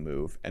interesting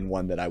move and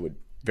one that I would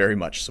very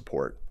much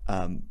support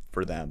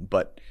for them.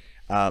 But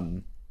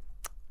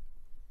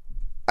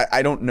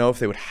I don't know if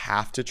they would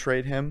have to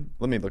trade him.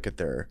 Let me look at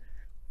their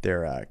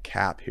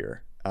cap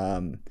here.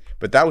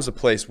 But that was a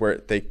place where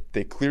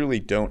they clearly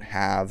don't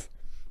have,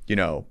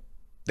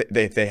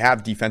 they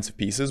have defensive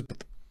pieces,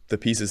 but the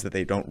pieces that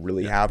they don't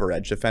really have are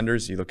edge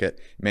defenders. You look at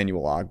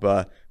Emmanuel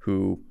Ogbah,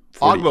 who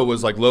Ogbah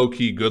was like low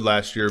key good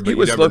last year, but he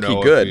was low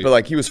key good, but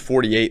like he was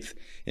 48th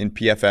in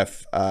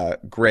PFF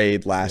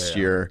grade last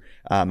year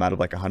out of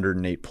like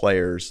 108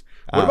 players.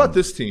 What about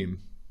this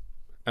team?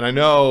 And I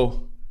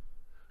know.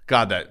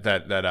 God,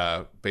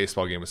 that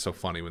baseball game was so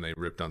funny when they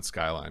ripped on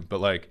Skyline.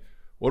 But like,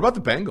 what about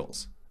the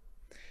Bengals?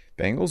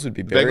 Bengals would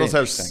be very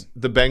interesting.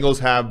 The Bengals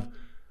have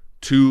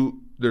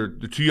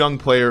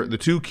the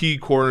two key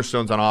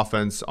cornerstones on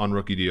offense on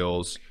rookie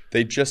deals.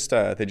 They just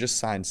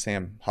signed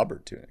Sam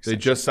Hubbard to an extension.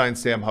 They just signed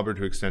Sam Hubbard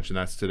to extension.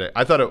 That's today.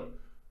 I thought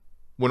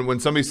when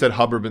somebody said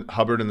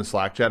Hubbard in the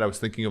Slack chat, I was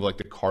thinking of like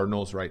the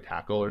Cardinals right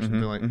tackle or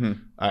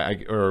something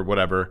or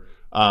whatever.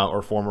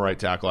 Or former right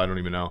tackle, I don't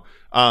even know.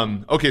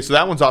 Okay, so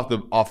that one's off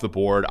the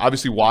board.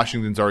 Obviously,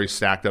 Washington's already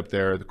stacked up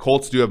there. The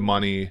Colts do have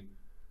money.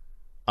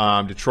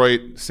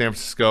 Detroit, San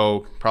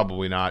Francisco,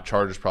 probably not.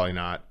 Chargers, probably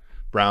not.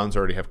 Browns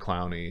already have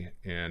Clowney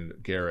and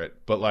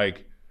Garrett. But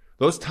like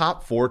those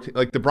top four,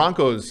 like the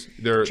Broncos,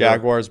 they're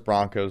Jaguars,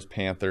 Broncos,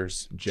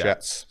 Panthers,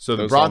 Jets. So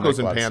the Broncos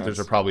and Panthers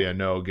are probably a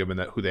no, given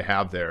that who they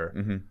have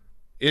there.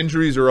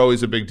 Injuries are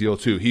always a big deal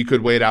too. He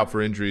could wait out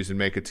for injuries and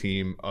make a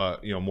team,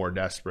 more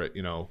desperate.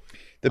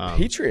 The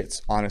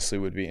Patriots honestly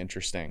would be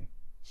interesting.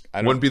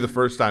 Wouldn't be the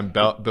first time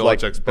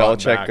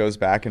Belichick goes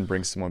back and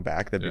brings someone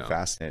back. That'd be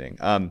fascinating.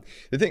 The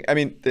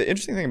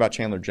interesting thing about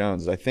Chandler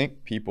Jones is I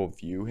think people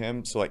view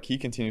him, so like he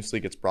continuously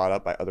gets brought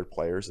up by other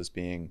players as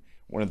being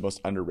one of the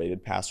most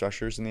underrated pass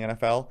rushers in the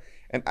NFL.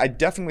 And I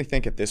definitely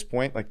think at this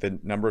point, like the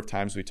number of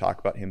times we talk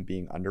about him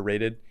being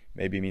underrated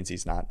maybe means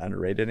he's not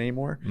underrated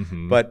anymore.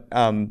 But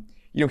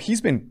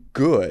he's been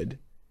good,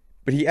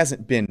 but he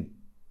hasn't been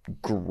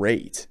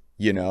great.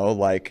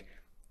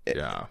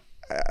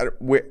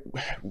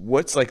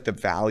 What's like the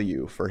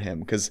value for him?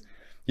 Because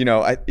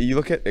you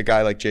look at a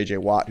guy like JJ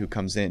Watt who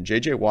comes in.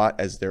 JJ Watt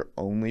as their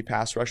only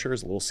pass rusher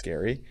is a little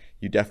scary.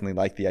 You definitely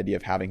like the idea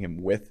of having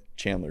him with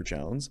Chandler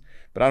Jones,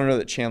 but I don't know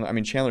that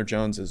Chandler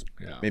Jones is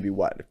maybe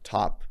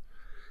top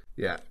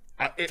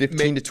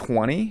 15 to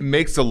 20. It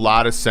makes a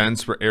lot of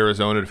sense for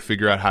Arizona to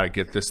figure out how to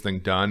get this thing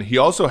done. He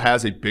also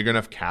has a big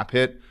enough cap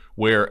hit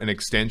where an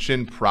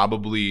extension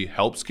probably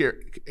helps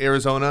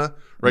Arizona,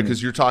 right?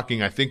 Because you're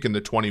talking, I think, in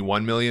the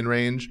 21 million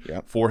range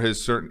for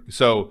his certain.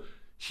 So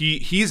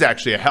he's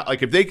actually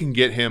like if they can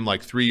get him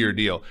like 3-year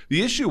deal.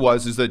 The issue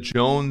is that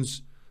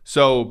Jones.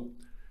 So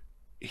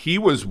he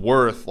was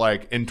worth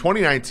like in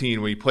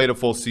 2019 when he played a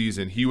full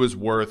season, he was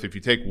worth, if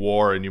you take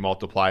WAR and you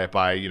multiply it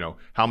by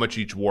how much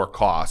each WAR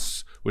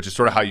costs, which is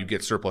sort of how you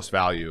get surplus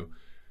value.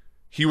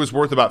 He was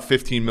worth about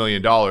 $15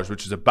 million,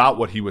 which is about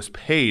what he was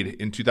paid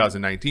in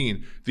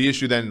 2019. The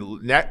issue then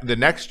the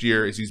next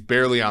year is he's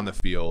barely on the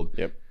field.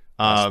 Yep.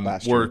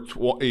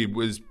 He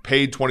was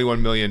paid $21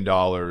 million.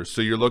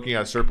 So you're looking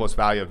at a surplus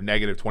value of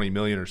negative $20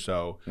 million or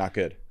so. Not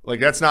good. Like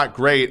that's not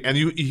great. And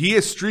he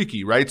is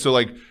streaky, right? So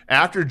like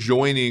after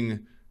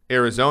joining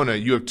Arizona,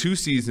 you have 2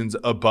 seasons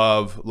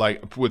above,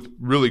 like with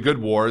really good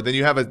WAR. Then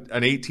you have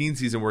an 18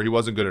 season where he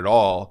wasn't good at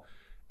all.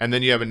 And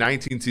then you have a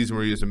 19 season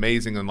where he was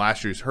amazing and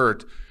last year's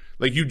hurt.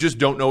 Like, you just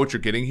don't know what you're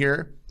getting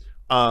here.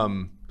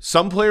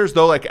 Some players,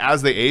 though, like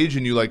as they age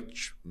and you like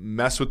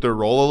mess with their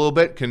role a little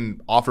bit, can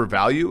offer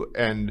value.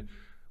 And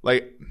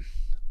like,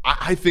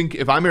 I think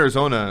if I'm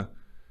Arizona,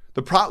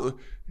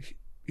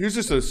 here's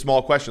just a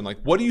small question. Like,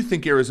 what do you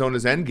think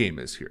Arizona's end game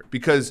is here?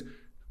 Because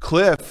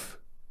Cliff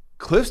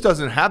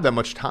doesn't have that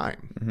much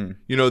time. Mm-hmm.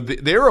 You know,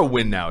 they're a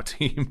win now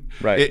team,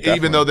 right?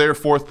 Even though they're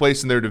 4th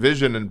place in their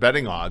division and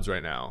betting odds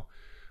right now.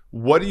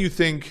 What do you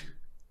think?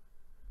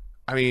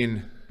 I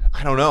mean,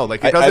 I don't know.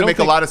 Like, it doesn't make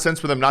a lot of sense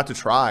for them not to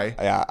try.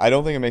 Yeah, I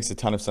don't think it makes a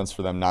ton of sense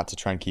for them not to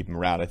try and keep him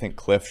around. I think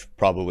Cliff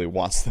probably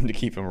wants them to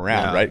keep him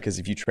around, right? Because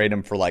if you trade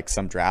him for like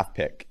some draft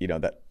pick, you know,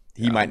 that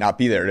he might not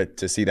be there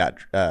to see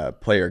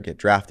that player get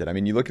drafted. I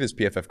mean, you look at his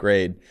PFF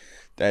grade,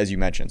 as you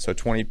mentioned. So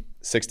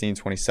 2016,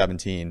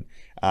 2017,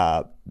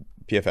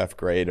 PFF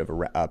grade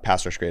of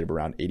pass rush grade of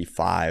around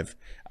 85.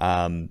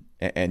 And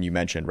you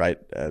mentioned, right,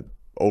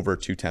 over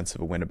 0.2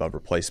 of a win above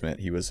replacement.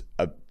 He was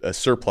a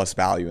surplus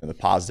value in the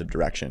positive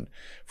direction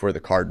for the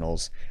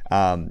Cardinals.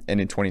 And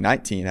in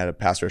 2019 had a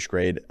pass rush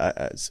grade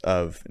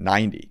of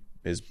 90,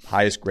 his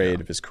highest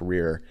grade of his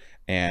career.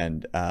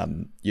 And,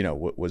 you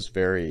know, was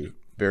very,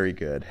 very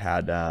good.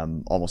 Had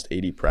almost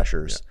 80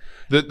 pressures.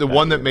 Yeah. The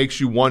one that makes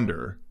you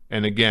wonder,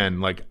 and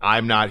again, like,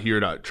 I'm not here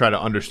to try to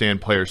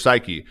understand player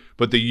psyche,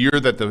 but the year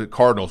that the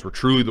Cardinals were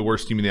truly the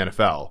worst team in the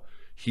NFL,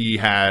 he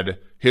had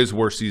his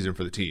worst season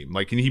for the team.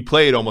 Like, and he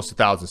played almost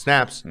 1,000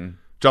 snaps, talking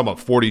about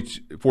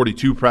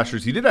 42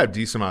 pressures. He did have a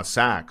decent amount of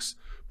sacks,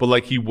 but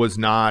like, he was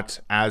not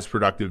as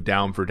productive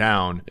down for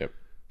down. Yep.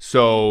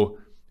 So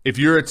if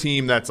you're a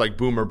team that's like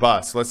boom or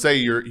bust, let's say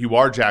you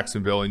are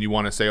Jacksonville and you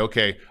want to say,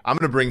 okay, I'm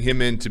going to bring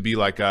him in to be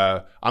like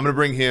I'm going to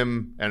bring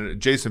him, and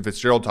Jason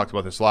Fitzgerald talked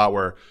about this a lot,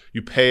 where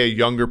you pay a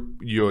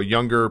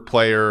younger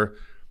player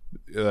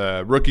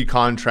rookie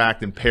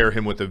contract and pair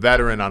him with a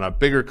veteran on a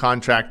bigger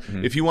contract.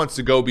 Mm-hmm. If he wants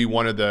to go be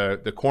one of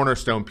the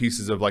cornerstone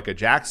pieces of like a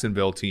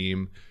Jacksonville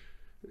team,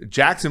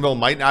 Jacksonville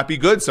might not be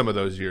good some of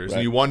those years. Right.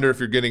 And you wonder if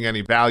you're getting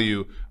any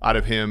value out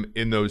of him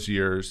in those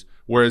years.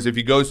 Whereas if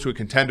he goes to a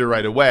contender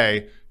right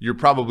away, you're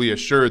probably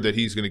assured that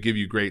he's going to give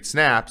you great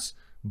snaps,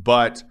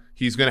 but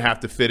he's going to have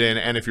to fit in.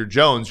 And if you're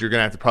Jones, you're going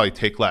to have to probably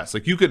take less.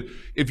 Like,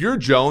 if you're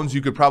Jones,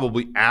 you could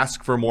probably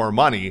ask for more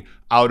money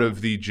out of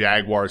the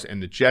Jaguars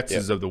and the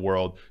Jetses of the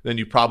world than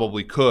you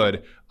probably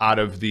could out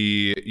of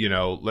the, you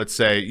know, let's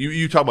say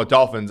you talk about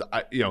Dolphins,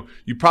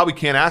 you probably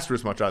can't ask for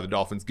as much out of the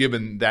Dolphins,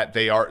 given that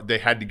they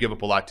had to give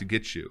up a lot to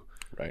get you.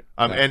 Right.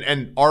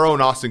 And our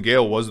own Austin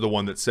Gale was the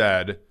one that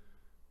said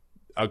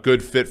a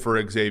good fit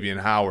for Xavier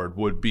Howard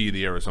would be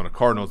the Arizona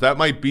Cardinals. That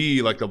might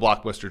be like the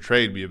blockbuster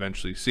trade we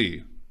eventually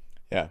see.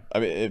 Yeah. I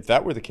mean, if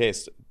that were the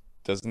case,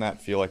 doesn't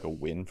that feel like a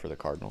win for the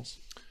Cardinals?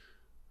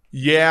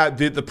 Yeah.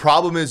 The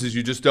problem is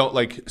you just don't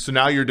like, so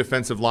now your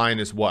defensive line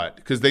is what?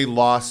 Because they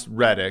lost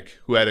Reddick,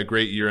 who had a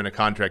great year and a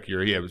contract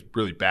year. He was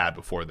really bad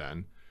before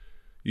then.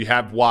 You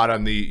have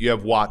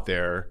Watt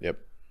there. Yep.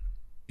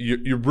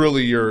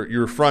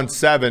 Your front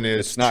seven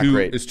is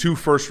two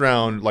first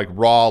round like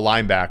raw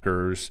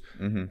linebackers,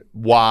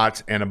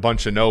 Watt and a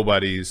bunch of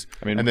nobodies.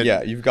 I mean, and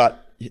then,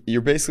 you're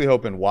basically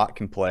hoping Watt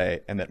can play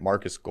and that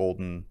Marcus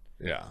Golden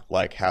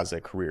has a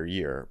career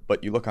year.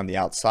 But you look on the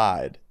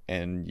outside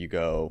and you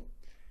go,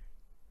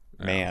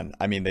 man,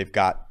 I mean, they've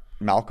got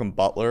Malcolm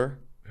Butler,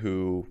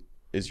 who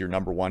is your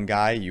number one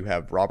guy. You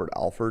have Robert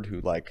Alford, who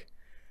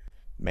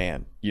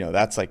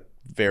that's like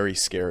very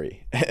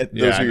scary.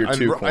 Those are your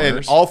two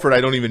corners. And Alford, I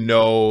don't even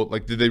know,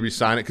 like, did they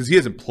resign it? Because he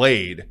hasn't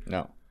played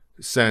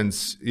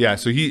since, so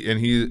and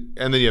then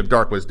you have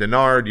Darqueze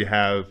Dennard, you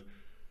have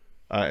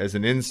as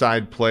an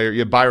inside player, you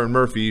have Byron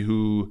Murphy,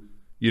 who,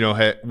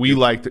 we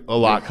liked a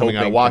lot coming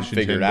out of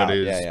Washington,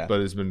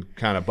 but has been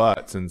kind of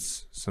butt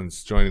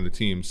since joining the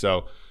team.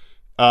 So,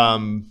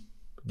 man,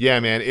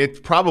 it's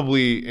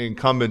probably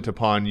incumbent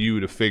upon you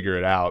to figure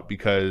it out,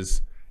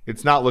 because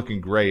it's not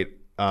looking great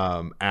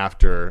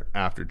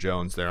after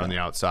Jones there on the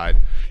outside.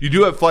 You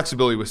do have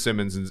flexibility with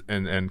Simmons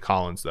and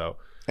Collins, though.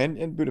 And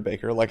Budda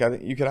Baker. Like, I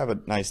think you could have a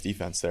nice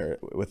defense there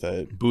with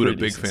a Budda,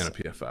 big fan of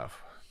PFF.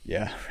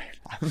 Yeah.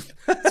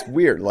 It's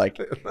weird. Like,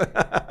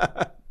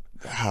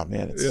 oh,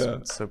 man,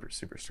 it's super,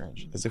 super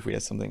strange. As if we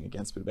had something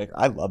against Budda Baker.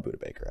 I love Budda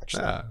Baker,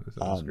 actually. Yeah, that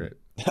sounds great.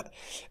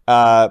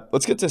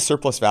 Let's get to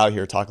surplus value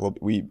here. Talk a little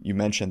bit. You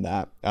mentioned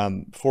that.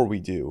 Before we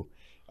do,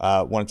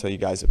 I want to tell you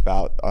guys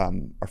about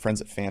our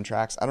friends at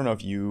Fantrax. I don't know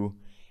if you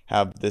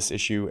have this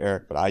issue,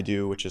 Eric, but I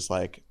do, which is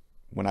like,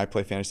 when I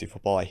play fantasy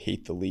football, I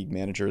hate the league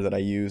manager that I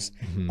use.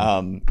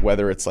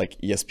 Whether it's like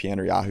ESPN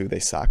or Yahoo, they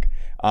suck.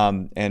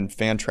 And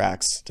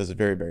Fantrax does a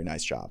very, very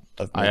nice job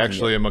of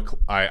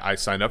I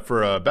signed up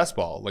for a best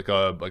ball, like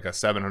a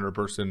 700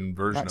 person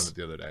version of it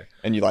the other day.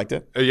 And you liked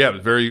it? Yeah, it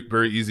was very,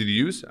 very easy to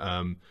use.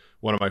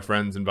 One of my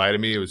friends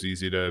invited me. It was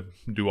easy to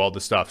do all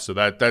the stuff. So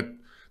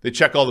they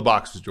check all the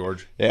boxes,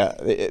 George. Yeah,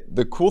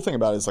 the cool thing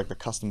about it is like the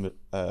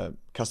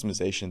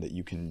customization that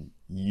you can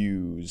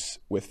use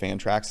with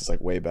Fantrax is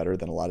like way better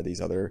than a lot of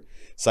these other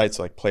sites,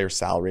 like player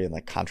salary and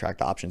like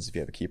contract options if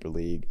you have a keeper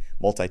league,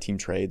 multi-team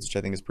trades, which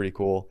I think is pretty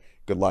cool.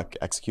 Good luck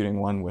executing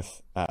one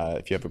with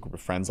if you have a group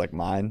of friends like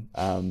mine.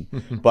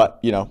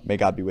 But may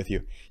God be with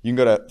you. You can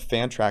go to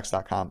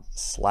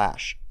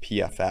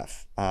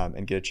fantrax.com/PFF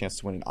and get a chance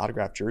to win an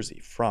autographed jersey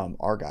from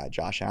our guy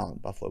Josh Allen,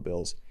 Buffalo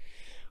Bills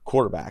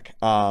quarterback.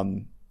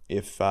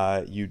 If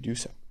you do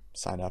so,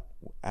 sign up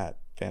at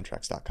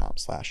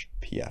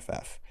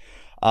fantrax.com/PFF.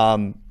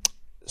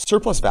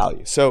 Surplus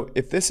value. So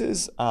if this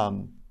is,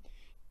 I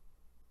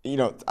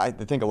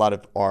think a lot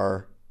of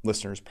our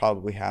listeners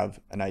probably have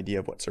an idea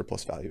of what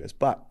surplus value is,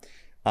 but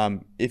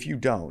if you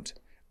don't,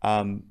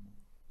 and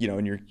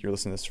you're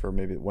listening to this for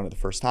maybe one of the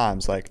first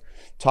times, like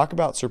talk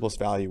about surplus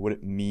value, what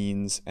it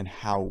means, and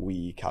how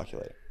we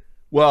calculate it.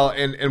 Well,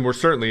 and we're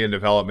certainly in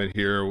development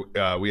here.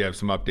 We have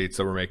some updates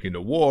that we're making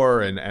to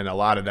WAR, and a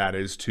lot of that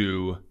is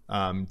to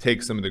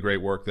take some of the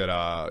great work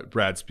that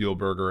Brad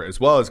Spielberger, as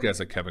well as guys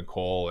like Kevin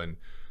Cole and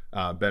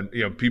Ben,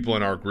 people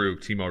in our group,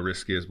 Timo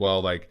Risky as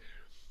well, like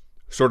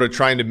sort of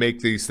trying to make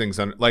these things,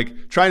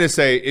 trying to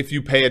say, if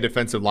you pay a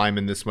defensive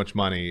lineman this much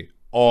money,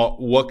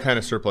 what kind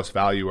of surplus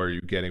value are you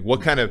getting? What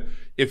kind of,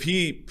 if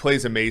he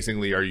plays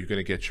amazingly, are you going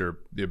to get your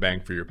bang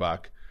for your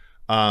buck?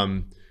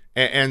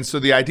 And so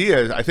the idea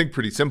is, I think,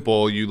 pretty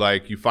simple.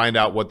 You find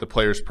out what the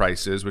player's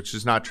price is, which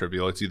is not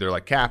trivial. It's either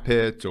like cap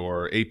hit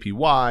or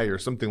APY or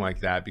something like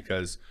that,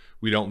 because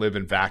we don't live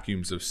in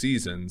vacuums of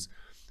seasons.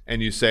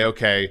 And you say,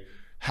 okay,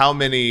 how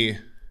many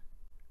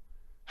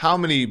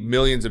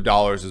millions of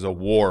dollars is a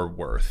WAR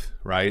worth,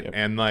 right? Yep.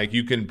 And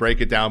you can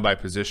break it down by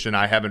position.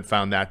 I haven't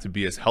found that to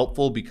be as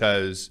helpful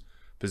because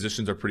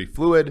positions are pretty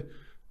fluid,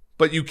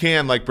 but you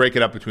can break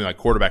it up between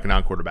quarterback and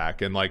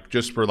non-quarterback. And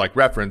just for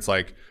reference,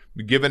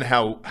 given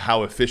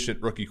how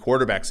efficient rookie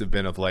quarterbacks have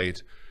been of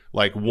late,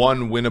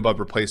 one win above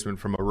replacement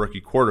from a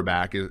rookie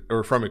quarterback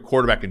or from a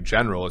quarterback in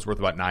general is worth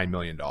about $9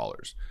 million.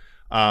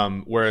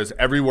 Whereas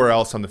everywhere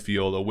else on the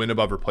field, a win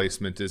above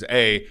replacement is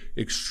A,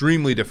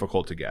 extremely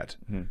difficult to get,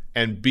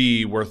 and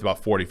B, worth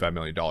about $45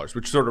 million,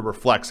 which sort of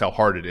reflects how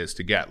hard it is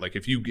to get.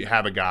 If you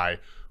have a guy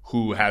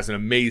who has an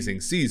amazing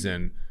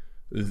season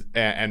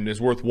and is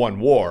worth one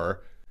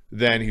WAR,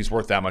 then he's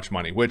worth that much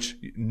money, which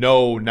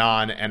no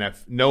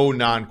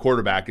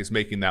non-quarterback is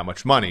making that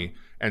much money.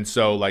 And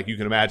so you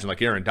can imagine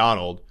Aaron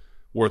Donald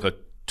worth a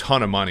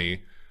ton of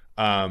money.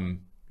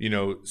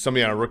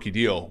 Somebody on a rookie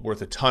deal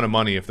worth a ton of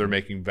money if they're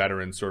making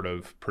veteran sort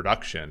of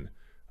production.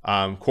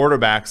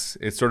 Quarterbacks,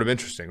 it's sort of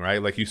interesting,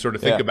 right? You sort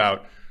of think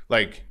about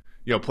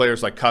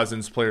players like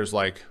Cousins, players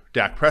like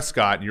Dak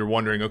Prescott, and you're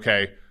wondering,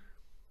 okay,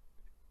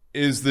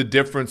 is the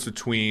difference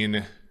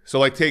between,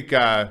 take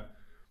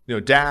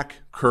Dak,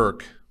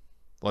 Kirk,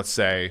 let's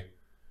say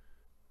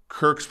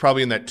Kirk's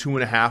probably in that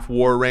 2.5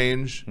 WAR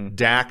range.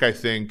 Dak, I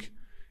think,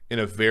 in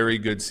a very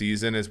good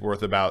season is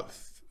worth about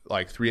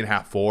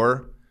 3.5,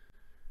 4.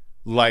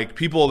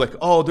 People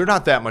oh, they're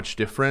not that much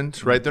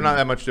different, right? They're not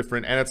that much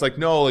different. And it's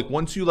no,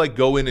 once you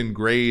go in and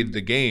grade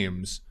the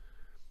games,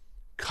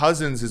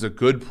 Cousins is a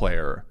good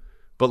player.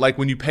 But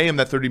when you pay him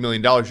that $30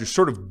 million, you're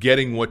sort of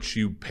getting what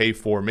you pay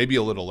for, maybe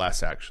a little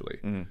less actually.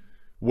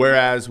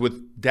 Whereas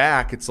with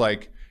Dak, it's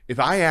if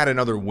I add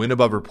another win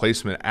above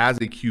replacement as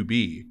a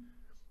QB,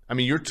 I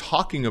mean, you're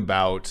talking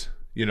about,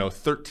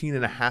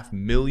 $13.5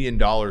 million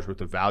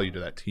worth of value to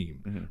that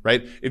team,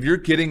 right? If you're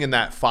getting in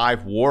that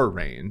 4 WAR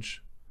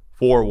range,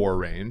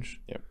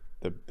 yep.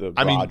 The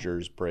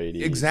Rodgers,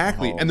 Brady,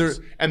 exactly, Mahomes.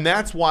 and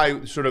that's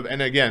why sort of,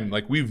 and again,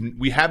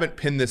 we haven't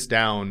pinned this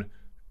down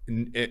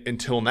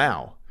until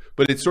now,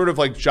 but it sort of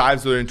jives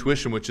with their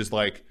intuition, which is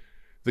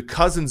the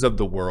Cousins of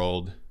the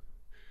world,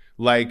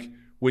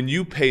 when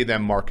you pay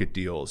them market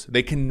deals,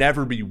 they can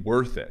never be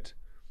worth it.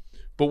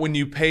 But when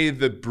you pay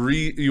the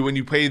Brady's,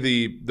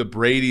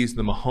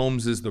 the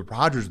Mahomeses, the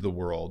Rodgers of the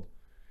world,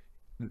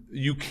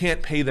 you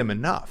can't pay them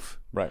enough.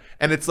 Right.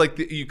 And it's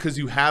because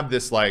you have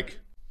this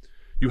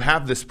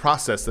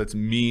process that's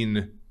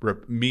mean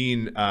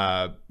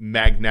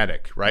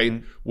magnetic,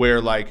 right?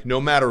 Where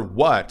no matter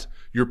what,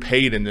 you're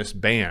paid in this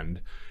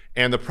band.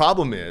 And the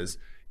problem is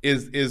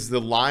the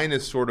line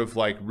is sort of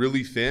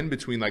really thin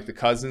between the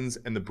Cousins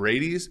and the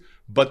Bradys,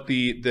 but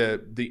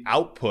the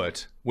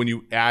output when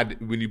you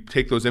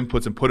take those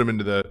inputs and put them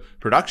into the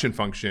production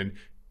function,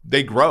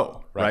 they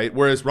grow, right?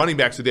 Whereas running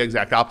backs are the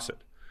exact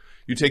opposite.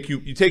 You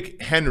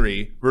take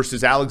Henry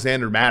versus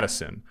Alexander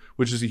Madison,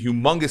 which is a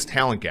humongous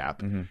talent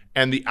gap,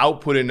 and the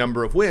output in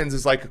number of wins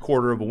is a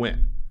quarter of a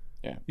win.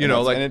 Yeah,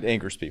 and it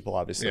angers people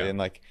obviously, and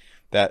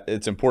that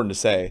it's important to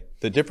say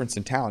the difference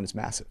in talent is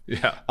massive.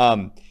 Yeah.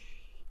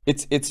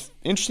 It's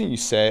interesting you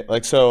say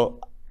so.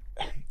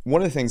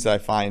 One of the things that I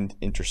find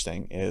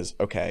interesting is,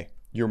 okay,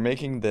 you're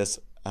making this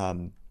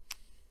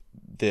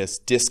this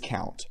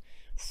discount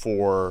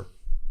for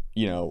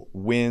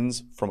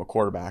wins from a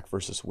quarterback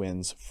versus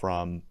wins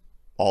from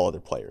all other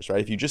players, right?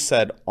 If you just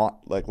said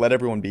let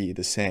everyone be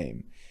the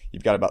same,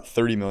 you've got about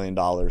 $30 million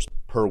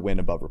per win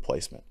above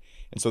replacement.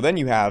 And so then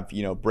you have,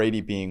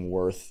 Brady being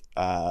worth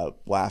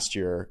last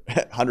year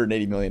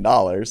 $180 million.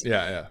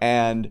 Yeah.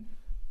 And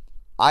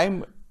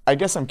I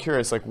guess I'm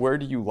curious, like, where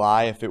do you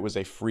lie if it was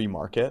a free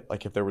market,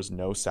 like if there was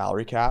no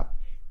salary cap?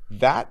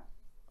 That,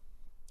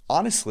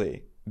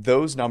 honestly,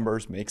 those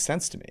numbers make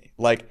sense to me.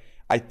 Like,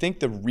 I think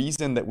the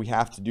reason that we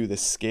have to do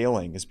this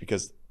scaling is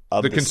because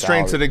of the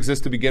constraints that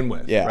exist to begin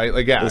with. Yeah, right.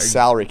 The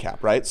salary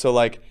cap, right? So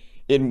like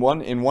in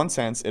one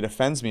sense, it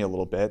offends me a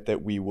little bit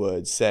that we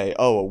would say,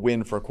 oh, a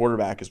win for a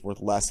quarterback is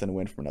worth less than a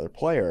win from another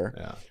player.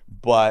 Yeah.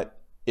 But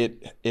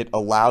it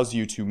allows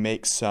you to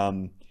make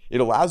it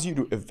allows you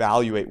to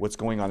evaluate what's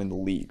going on in the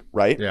league,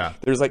 right? Yeah.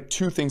 There's like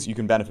two things you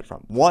can benefit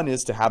from. One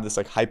is to have this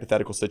like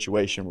hypothetical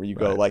situation where you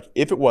go like,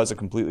 if it was a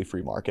completely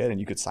free market and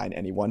you could sign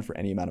anyone for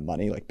any amount of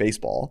money, like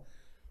baseball,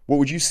 what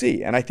would you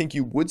see? And I think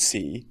you would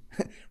see,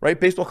 right?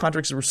 Baseball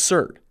contracts are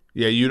absurd.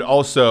 Yeah, you'd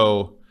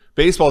also,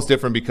 baseball is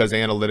different because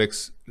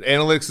analytics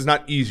is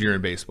not easier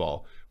in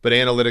baseball, but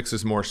analytics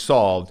is more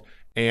solved.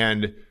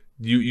 And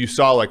you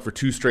saw like for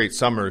 2 straight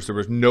summers, there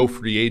was no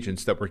free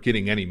agents that were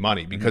getting any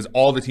money because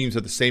all the teams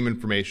had the same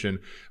information.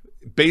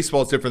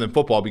 Baseball is different than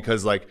football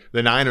because like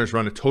the Niners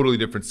run a totally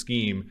different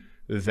scheme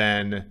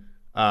than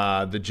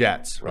the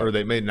Jets, or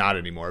they may not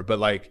anymore, but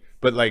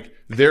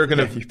they're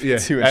gonna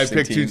I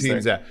picked 2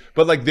 teams there.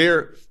 But like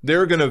they're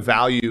gonna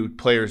value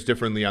players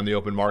differently on the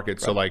open market.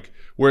 So like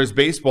whereas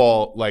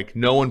baseball, like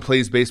no one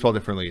plays baseball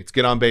differently. It's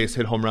get on base,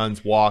 hit home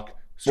runs, walk,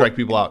 strike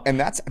people out. And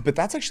that's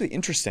actually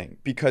interesting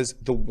because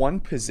the one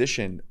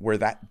position where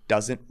that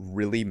doesn't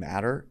really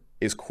matter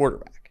is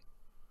quarterback.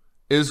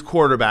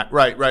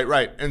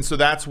 Right. And so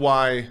that's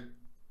why,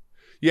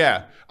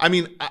 yeah. I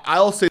mean,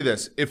 I'll say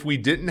this. If we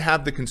didn't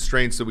have the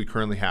constraints that we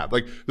currently have,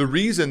 like the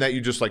reason that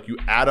you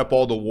add up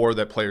all the WAR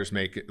that players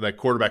make, like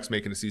quarterbacks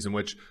make in a season,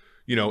 which,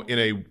 in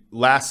a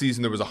last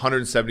season, there was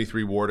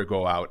 173 WAR to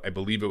go out. I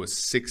believe it was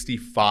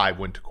 65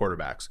 went to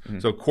quarterbacks.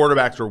 So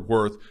quarterbacks are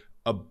worth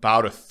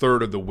about a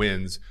third of the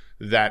wins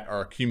that are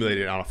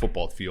accumulated on a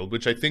football field,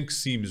 which I think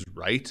seems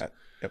right.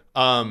 Yep.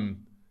 I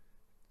can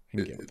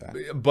get with that.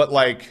 But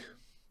like,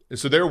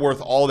 so they're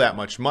worth all that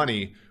much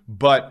money,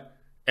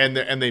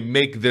 and they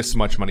make this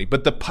much money.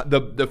 But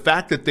the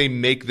fact that they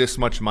make this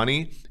much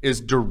money is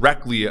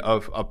directly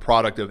of a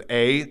product of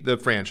the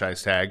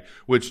franchise tag,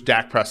 which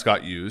Dak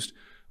Prescott used,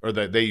 or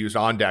that they used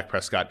on Dak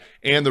Prescott,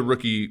 and the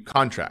rookie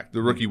contract,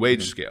 the rookie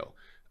wage scale.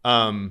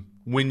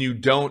 When you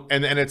don't,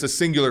 and it's a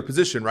singular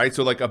position, right?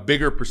 So like a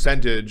bigger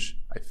percentage,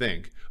 I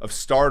think, of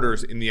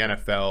starters in the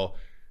NFL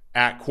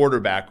at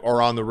quarterback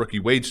are on the rookie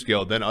wage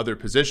scale than other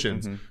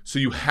positions. So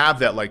you have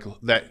that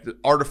that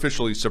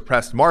artificially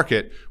suppressed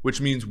market,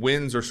 which means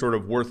wins are sort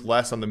of worth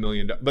less on the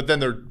million, but then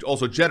they're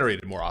also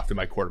generated more often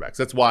by quarterbacks.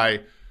 That's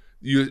why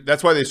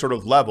they sort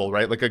of level,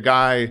 right? Like a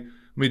guy, let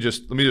me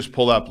just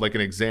pull up like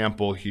an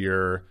example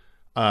here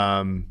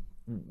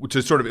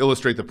to sort of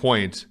illustrate the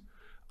point.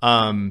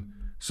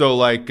 So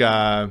like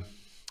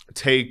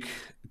take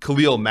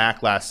Khalil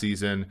Mack last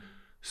season,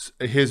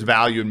 his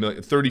value in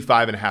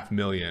 $35.5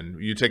 million.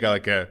 You take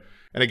and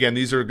again,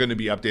 these are going to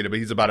be updated, but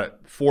he's about a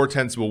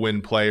 0.4 of a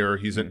win player.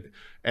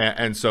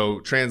 And so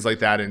translate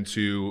that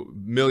into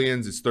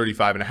millions, it's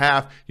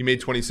 35.5. He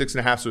made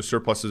 26.5, so his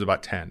surplus is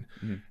about 10.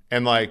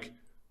 And like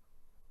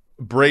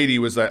Brady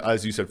was,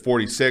 as you said,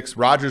 46.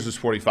 Rodgers was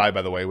 45,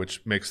 by the way,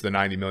 which makes the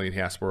 90 million he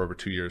asked for over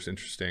 2 years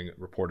interesting,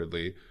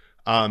 reportedly.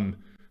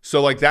 So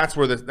like that's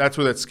where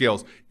that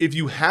scales. If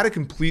you had a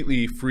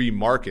completely free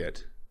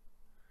market,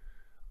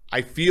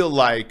 I feel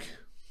like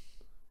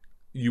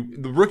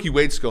the rookie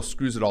wage scale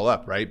screws it all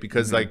up, right?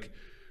 Because like,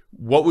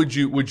 what would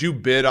you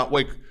bid on?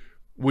 Like,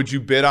 would you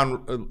bid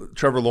on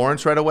Trevor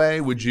Lawrence right away?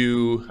 Would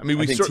you? I mean,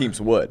 I think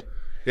teams would.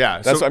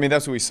 Yeah, that's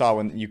what we saw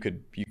when you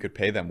could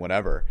pay them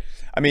whatever.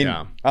 I mean,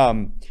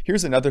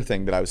 here's another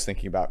thing that I was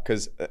thinking about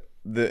because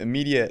the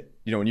immediate,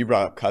 when you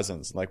brought up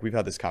Cousins, like we've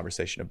had this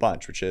conversation a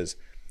bunch, which is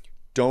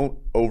don't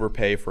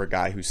overpay for a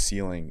guy whose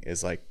ceiling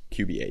is like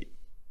QB8.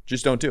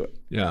 Just don't do it.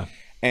 Yeah.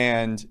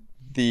 And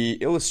the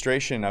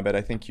illustration of it,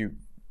 I think you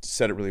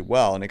said it really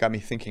well, and it got me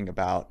thinking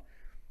about,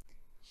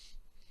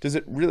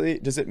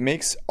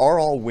 are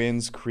all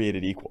wins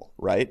created equal,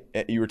 right?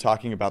 You were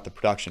talking about the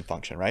production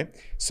function, right?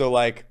 So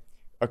like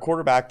a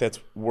quarterback that's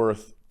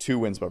worth 2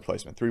 wins by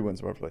replacement, 3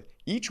 wins by replacement,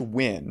 each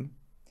win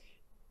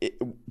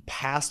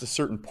past a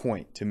certain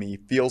point to me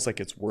feels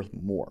like it's worth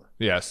more.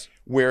 Yes.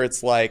 Where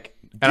it's like,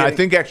 and I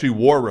think actually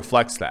WAR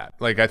reflects that.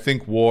 Like I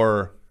think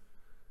WAR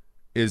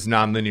is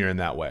nonlinear in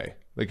that way.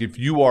 Like if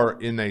you are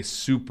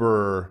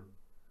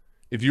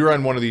if you're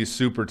on one of these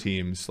super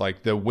teams,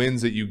 like the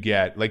wins that you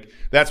get, like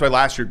that's why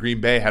last year Green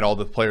Bay had all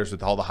the players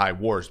with all the high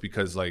WARs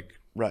because like,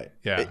 right.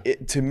 Yeah.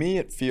 To me,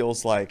 it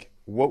feels like,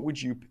 what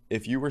would you,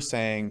 if you were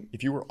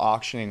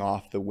auctioning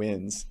off the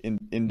wins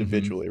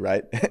individually,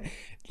 right?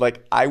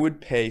 Like I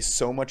would pay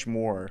so much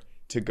more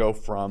to go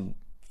from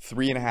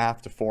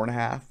 3.5 to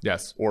 4.5,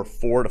 yes, or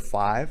 4 to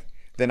 5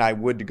 than I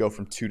would to go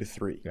from 2 to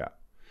 3. Yeah.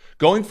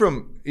 Going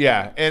from,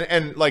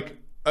 and like,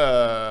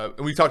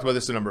 and we've talked about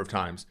this a number of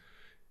times.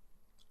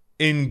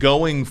 In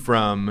going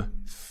from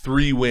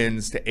 3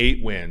 wins to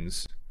 8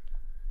 wins,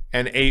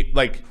 and I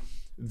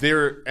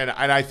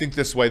think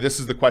this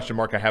is the question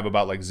mark I have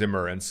about like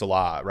Zimmer and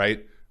Salah,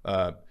 right?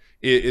 It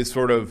is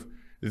sort of,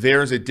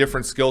 there's a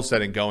different skill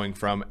setting going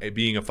from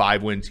being a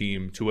 5-win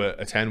team to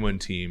a 10-win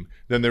team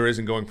than there is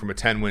in going from a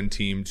 10-win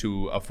team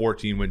to a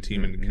 14-win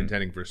team and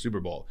contending for a Super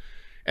Bowl.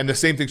 And the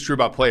same thing's true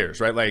about players,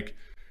 right? Like,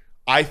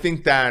 I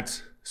think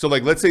that, so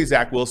like, let's say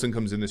Zach Wilson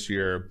comes in this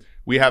year.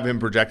 We have him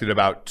projected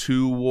about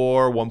 2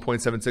 WAR,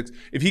 1.76.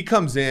 If he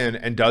comes in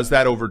and does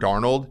that over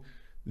Darnold,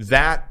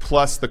 that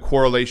plus the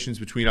correlations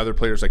between other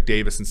players like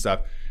Davis and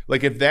stuff,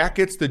 like if that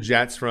gets the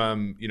Jets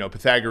from,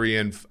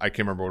 Pythagorean, I can't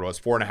remember what it was,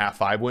 4.5,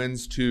 5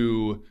 wins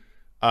to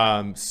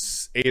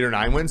 8 or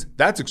 9 wins,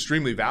 that's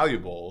extremely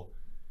valuable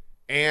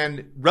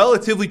and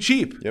relatively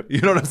cheap. Yep.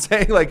 You know what I'm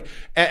saying? Like,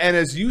 and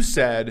as you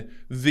said,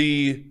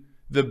 the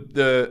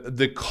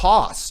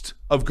cost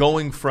of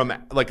going from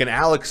like an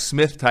Alex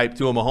Smith type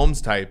to a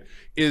Mahomes type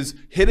is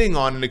hitting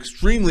on an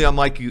extremely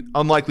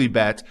unlikely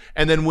bet,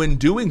 and then when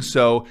doing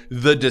so,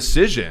 the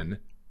decision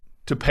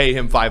to pay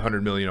him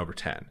 $500 million over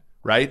 10,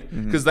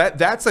 right? Because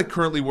that's like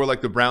currently where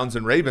like the Browns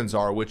and Ravens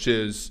are, which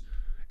is,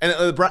 and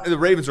the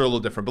Ravens are a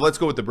little different, but let's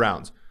go with the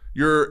Browns.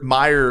 You're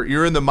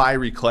in the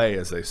miry clay,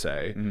 as they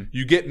say.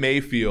 You get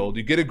Mayfield,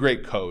 you get a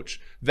great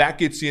coach, that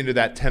gets you into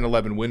that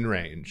 10-11 win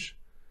range.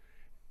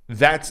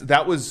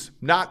 That was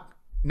not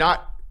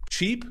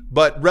cheap,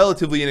 but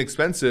relatively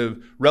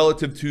inexpensive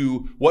relative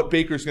to what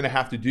Baker's going to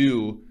have to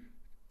do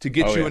to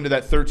get you into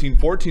that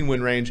 13-14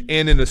 win range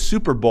and in a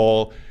Super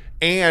Bowl,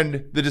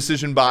 and the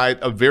decision by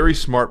a very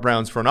smart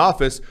Browns front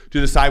office to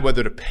decide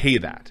whether to pay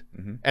that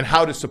and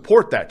how to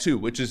support that too,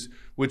 which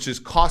is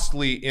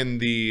costly in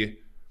the,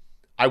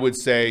 I would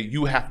say,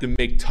 you have to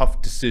make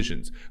tough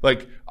decisions.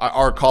 Like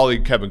our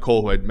colleague Kevin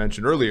Cole, who I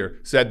mentioned earlier,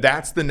 said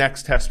that's the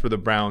next test for the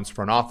Browns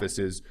front office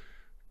is,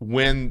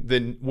 when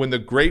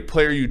the great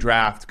player you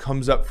draft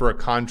comes up for a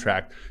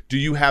contract, do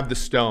you have the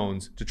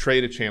stones to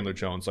trade a Chandler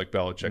Jones like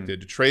Belichick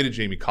did, to trade a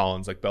Jamie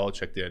Collins like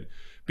Belichick did?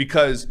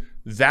 Because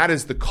that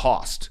is the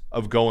cost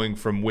of going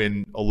from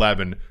win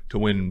 11 to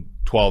win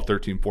 12,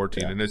 13,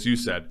 14. Yeah. And as you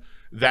said,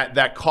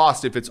 that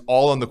cost, if it's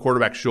all on the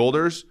quarterback's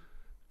shoulders,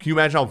 can you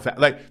imagine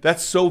how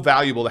that's so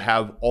valuable to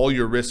have all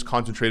your risk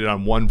concentrated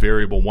on one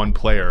variable, one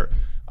player.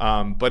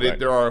 But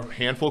there are a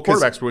handful of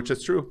quarterbacks for which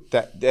that's true.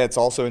 That's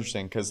also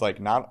interesting because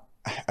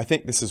I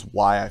think this is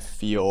why I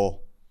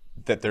feel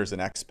that there's an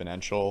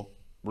exponential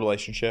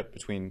relationship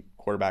between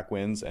quarterback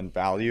wins and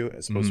value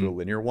as opposed to a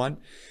linear one.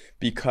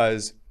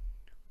 Because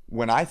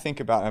when I think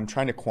about, I'm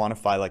trying to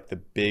quantify like the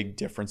big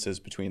differences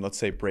between, let's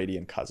say, Brady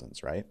and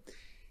Cousins, right?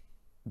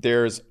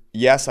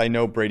 Yes, I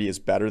know Brady is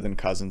better than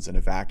Cousins in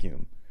a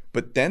vacuum.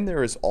 But then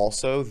there is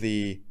also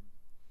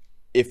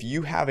if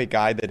you have a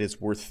guy that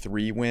is worth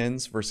 3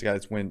 wins versus a guy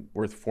that's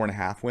worth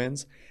 4.5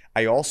 wins,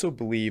 I also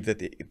believe that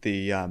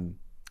the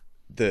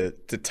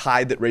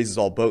tide that raises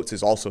all boats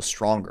is also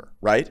stronger,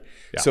 right?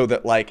 Yeah. So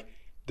that like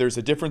there's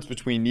a difference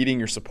between needing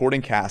your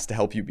supporting cast to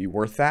help you be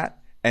worth that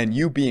and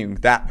you being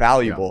that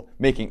valuable,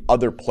 making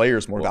other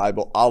players more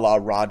valuable, a la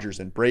Rodgers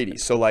and Brady.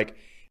 So like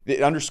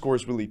it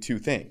underscores really 2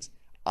 things.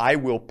 I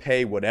will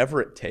pay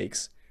whatever it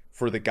takes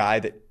for the guy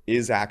that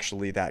is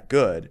actually that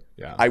good.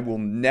 Yeah. I will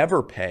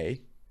never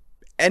pay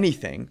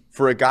anything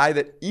for a guy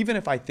that, even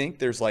if I think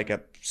there's like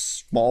a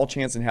small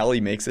chance in hell he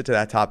makes it to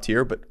that top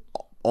tier, but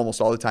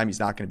almost all the time he's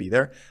not going to be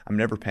there, I'm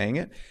never paying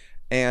it.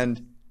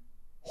 And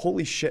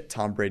holy shit,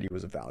 Tom Brady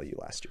was a value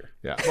last year.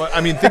 Yeah. Well,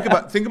 I mean, think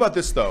about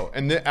this though.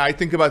 And I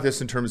think about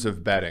this in terms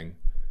of betting.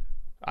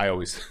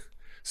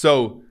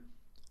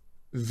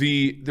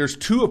 There's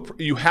 2,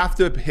 you have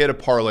to hit a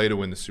parlay to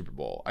win the Super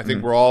Bowl. I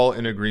think we're all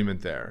in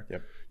agreement there.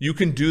 Yep. You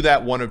can do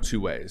that one of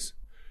 2 ways.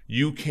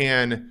 You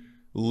can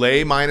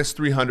lay minus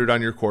 300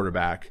 on your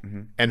quarterback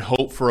and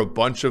hope for a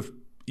bunch of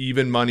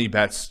even money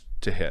bets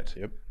to hit,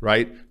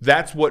 right?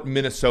 That's what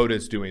Minnesota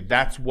is doing.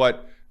 That's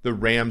what the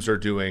Rams are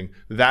doing.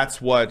 That's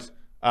what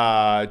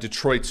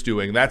Detroit's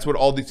doing. That's what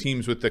all the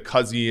teams with the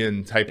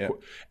Cousy type.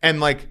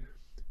 And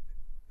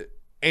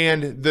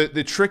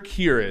the trick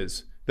here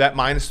is that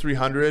minus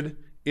 300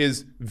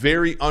 is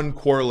very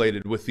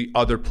uncorrelated with the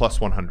other plus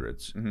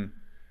 100s.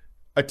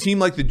 A team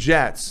like the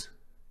Jets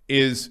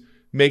is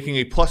making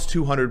a plus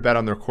 200 bet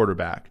on their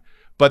quarterback,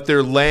 but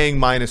they're laying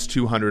minus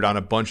 200 on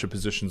a bunch of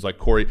positions like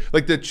Corey.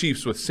 Like the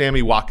Chiefs with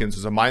Sammy Watkins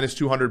is a minus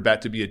 200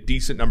 bet to be a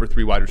decent number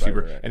 3 wide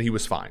receiver, and he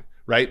was fine,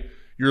 right?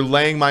 You're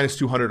laying minus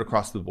 200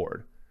 across the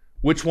board.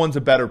 Which one's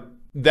a better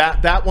 –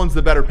 that one's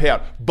the better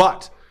payout.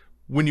 But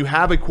when you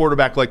have a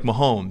quarterback like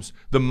Mahomes,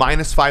 the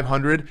minus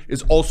 500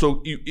 is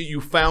also –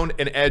 you found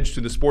an edge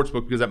to the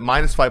sportsbook because that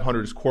minus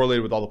 500 is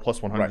correlated with all the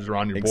plus 100s are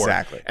on your board.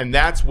 Exactly. And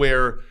that's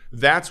where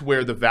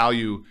the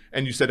value –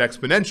 and you said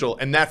exponential,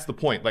 and that's the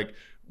point. Like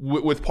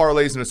with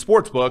parlays in a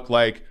sportsbook,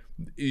 like,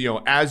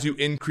 as you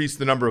increase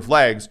the number of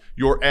legs,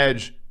 your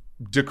edge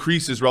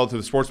decreases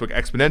relative to the sportsbook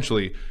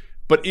exponentially.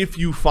 But if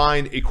you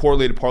find a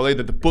correlated parlay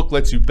that the book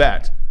lets you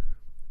bet,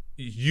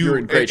 you're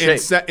in great shape.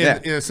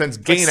 In a sense,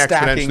 gain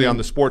exponentially on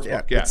the sports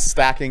book. Yeah, it's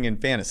stacking in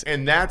fantasy.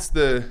 And that's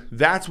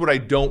what I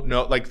don't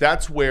know. Like,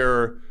 that's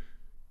where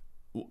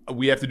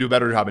we have to do a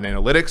better job in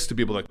analytics to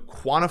be able to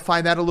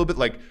quantify that a little bit.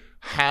 Like,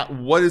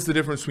 what is the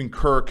difference between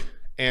Kirk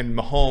and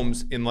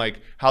Mahomes in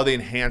like how they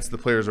enhance the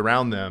players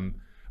around them?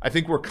 I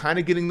think we're kind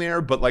of getting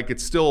there, but like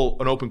it's still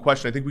an open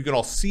question. I think we can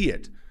all see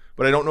it,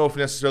 but I don't know if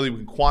necessarily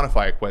we can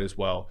quantify it quite as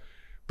well.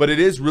 But it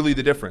is really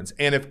the difference.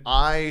 And if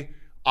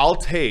I'll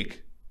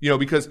take,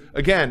 because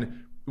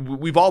again,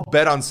 we've all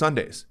bet on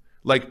Sundays.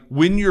 Like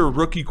when your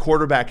rookie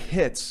quarterback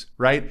hits,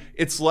 right?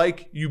 It's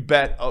like you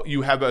bet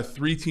you have a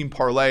 3-team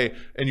parlay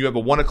and you have a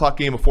 1 o'clock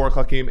game, a 4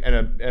 o'clock game, and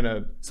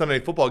a Sunday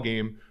night football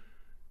game.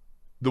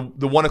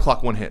 The 1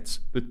 o'clock one hits.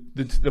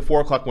 The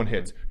 4 o'clock one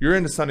hits. You're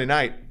into Sunday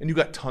night and you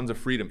got tons of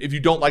freedom. If you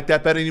don't like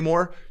that bet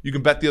anymore, you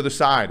can bet the other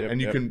side and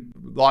you can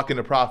lock in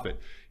a profit.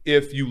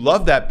 If you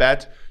love that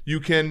bet, you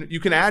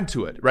can add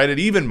to it, right? At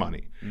even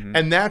money. Mm-hmm.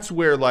 And that's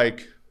where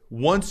like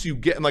once you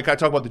get, and like I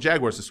talk about the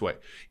Jaguars this way,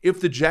 if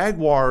the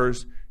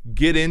Jaguars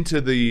get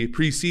into the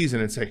preseason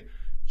and say,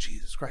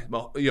 Jesus Christ,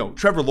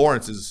 Trevor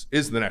Lawrence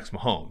is the next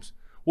Mahomes.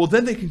 Well,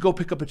 then they can go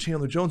pick up a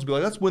Chandler Jones and be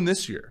like, let's win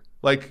this year.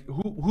 Like,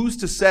 who's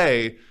to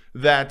say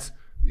that,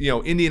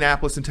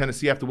 Indianapolis and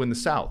Tennessee have to win the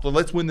South? Well,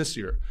 let's win this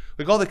year.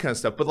 Like, all that kind of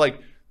stuff. But, like,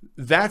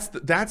 that's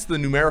the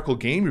numerical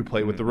game you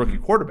play with the rookie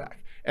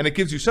quarterback. And it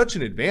gives you such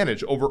an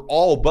advantage over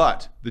all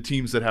but the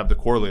teams that have the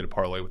correlated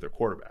parlay with their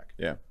quarterback.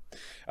 Yeah.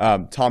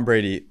 Tom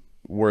Brady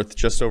worth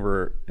just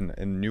over,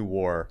 in new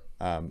war,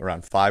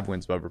 around 5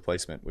 wins above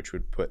replacement, which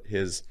would put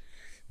his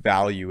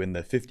value in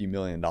the $50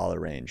 million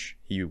range.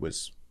 He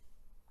was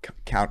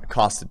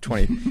cost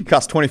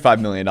 $25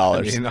 million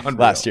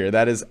last year.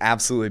 That is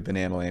absolutely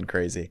banana land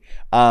crazy.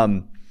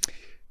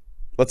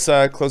 Let's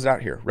close it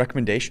out here.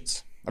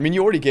 Recommendations. I mean,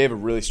 you already gave a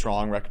really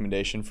strong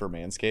recommendation for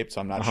Manscaped,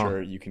 so I'm not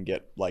sure you can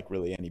get like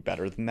really any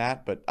better than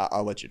that, but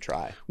I'll let you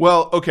try.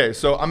 Well, okay,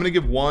 so I'm gonna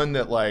give one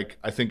that like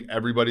I think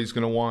everybody's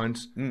gonna want,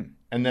 and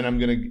then I'm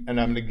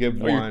gonna give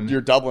one.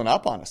 You're doubling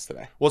up on us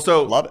today. Well,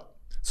 so love it.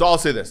 So I'll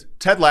say this: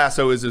 Ted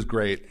Lasso is as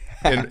great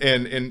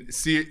in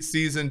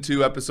season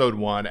 2, episode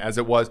 1 as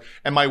it was,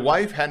 and my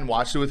wife hadn't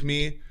watched it with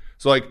me.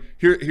 So like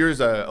here's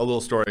a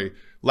little story.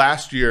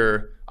 Last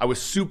year, I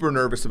was super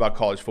nervous about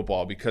college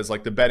football because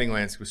like the betting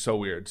landscape was so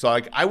weird. So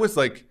like I was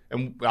like,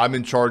 and I'm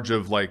in charge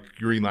of like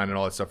Green Line and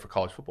all that stuff for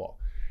college football.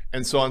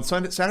 And so on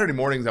Saturday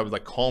mornings, I would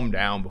like calm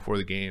down before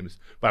the games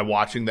by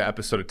watching the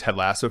episode of Ted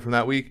Lasso from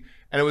that week.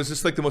 And it was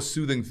just like the most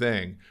soothing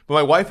thing. But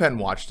my wife hadn't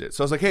watched it.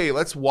 So I was like, hey,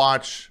 let's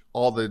watch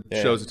all the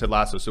shows of Ted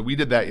Lasso. So we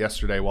did that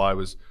yesterday while I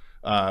was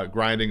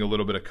grinding a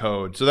little bit of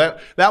code. So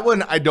that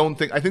one, I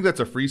think that's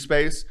a free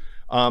space.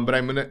 But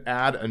I'm going to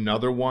add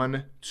another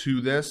one to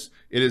this.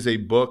 It is a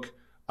book,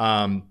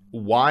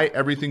 Why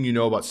Everything You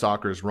Know About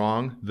Soccer is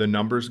Wrong, The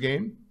Numbers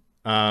Game.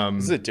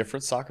 This is a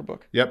different soccer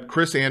book? Yep.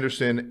 Chris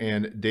Anderson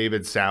and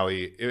David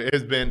Sally.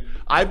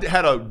 I've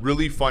had a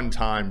really fun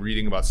time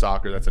reading about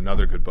soccer. That's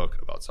another good book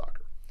about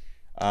soccer.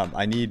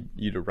 I need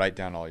you to write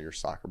down all your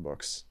soccer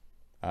books.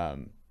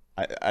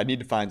 I need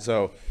to find,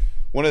 so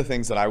one of the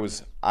things that I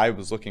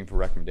was looking for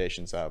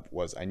recommendations of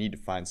was I need to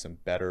find some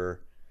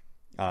better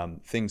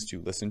things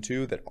to listen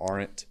to that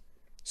aren't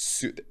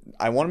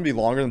I want to be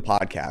longer than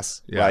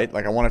podcasts, right?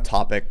 Like I want a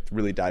topic to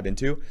really dive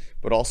into,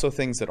 but also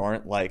things that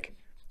aren't like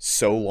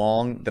so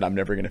long that I'm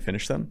never going to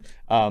finish them.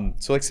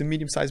 So like some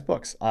medium-sized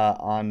books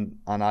on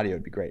audio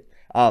would be great.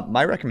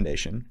 My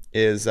recommendation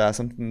is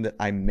something that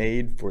I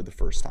made for the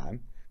first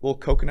time, a little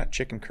coconut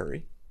chicken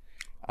curry.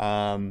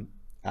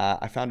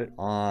 I found it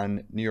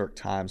on New York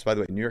Times. By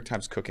the way, New York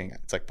Times Cooking,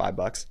 it's like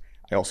 $5.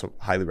 I also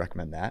highly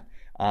recommend that.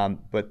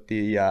 But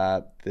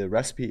the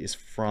recipe is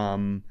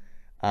from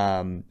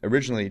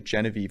originally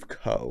Genevieve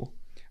Co.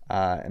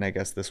 And I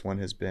guess this one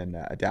has been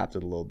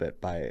adapted a little bit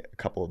by a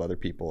couple of other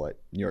people at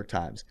New York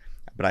Times.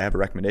 But I have a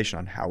recommendation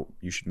on how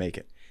you should make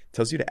it. It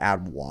tells you to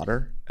add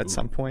water at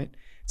some point.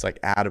 It's like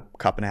add 1.5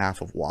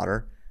 cups of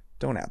water.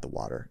 Don't add the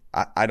water.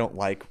 I don't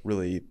like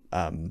really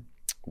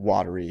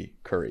watery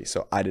curry,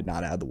 so I did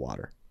not add the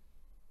water.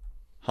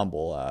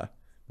 Humble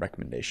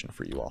recommendation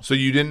for you all. So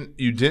you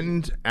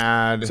didn't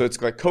add. So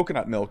it's like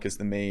coconut milk is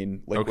the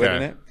main liquid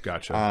in it.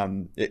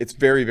 Gotcha. It's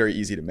very, very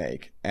easy to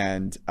make,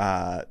 and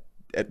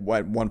at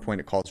one point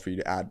it calls for you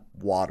to add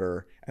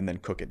water and then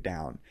cook it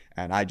down.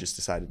 And I just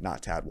decided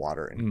not to add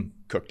water and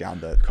cook down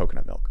the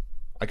coconut milk.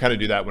 I kind of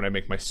do that when I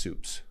make my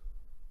soups.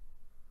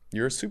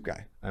 You're a soup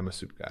guy. I'm a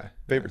soup guy.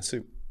 Favorite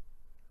soup?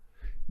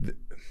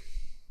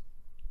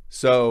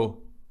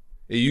 So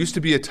it used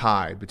to be a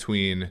tie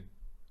between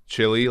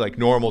chili, like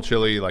normal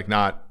chili, like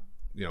not,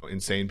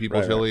 insane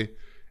people chili. Right.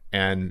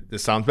 And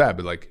this sounds bad,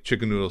 but like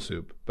chicken noodle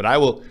soup.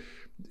 But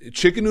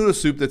chicken noodle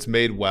soup that's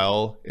made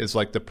well is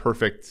like the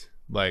perfect,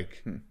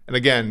 and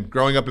again,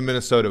 growing up in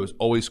Minnesota, it was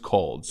always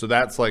cold. So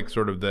that's like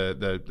sort of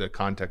the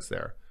context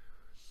there.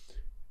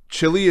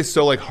 Chili is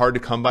so like hard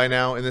to come by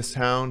now in this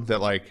town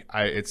that like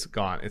it's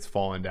gone. It's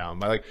fallen down.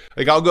 Like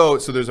I'll go,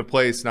 so there's a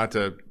place, not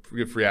to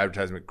give free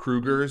advertisement,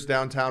 Kruger's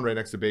downtown right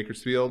next to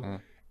Bakersfield.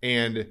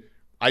 And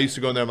I used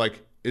to go in there, I'm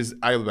like, is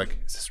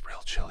this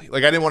real chili?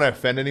 Like I didn't want to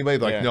offend anybody.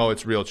 Like, no,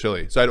 it's real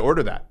chili. So I'd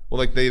order that. Well,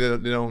 like they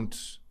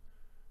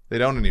They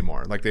don't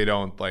anymore. Like they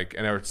don't like,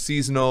 and it's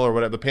seasonal or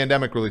whatever. The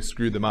pandemic really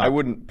screwed them up. I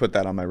wouldn't put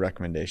that on my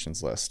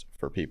recommendations list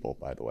for people,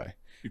 by the way.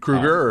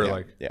 Kruger or yeah,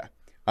 like? Yeah.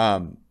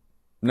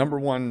 Number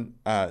one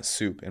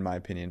soup, in my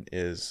opinion,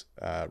 is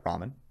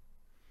ramen.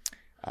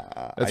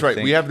 That's right.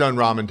 We have done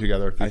ramen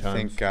together a few times. I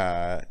think,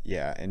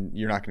 yeah, and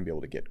you're not going to be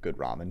able to get good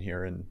ramen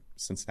here in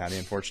Cincinnati,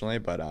 unfortunately.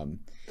 But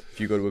if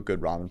you go to a good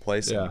ramen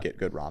place and you get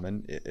good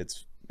ramen,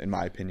 it's, in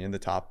my opinion, the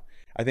top.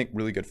 I think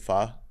really good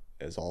pho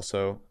is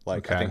also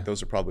like, I think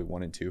those are probably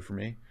 1 and 2 for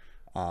me.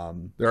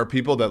 There are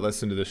people that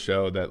listen to the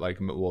show that like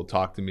will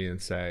talk to me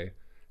and say,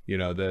 you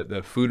know,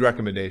 the food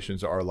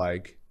recommendations are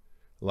like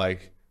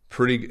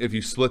pretty. If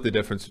you split the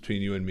difference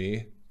between you and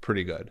me,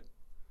 pretty good.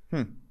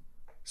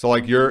 So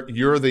like you're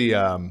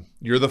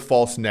the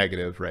false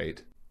negative,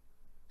 right?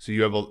 So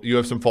you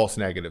have some false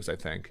negatives, I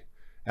think,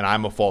 and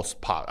I'm a false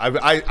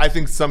I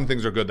think some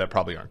things are good that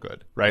probably aren't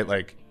good, right?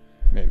 Like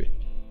maybe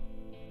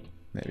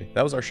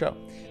that was our show.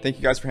 Thank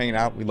you guys for hanging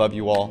out. We love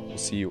you all. We'll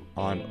see you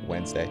on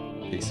Wednesday.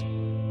 Peace.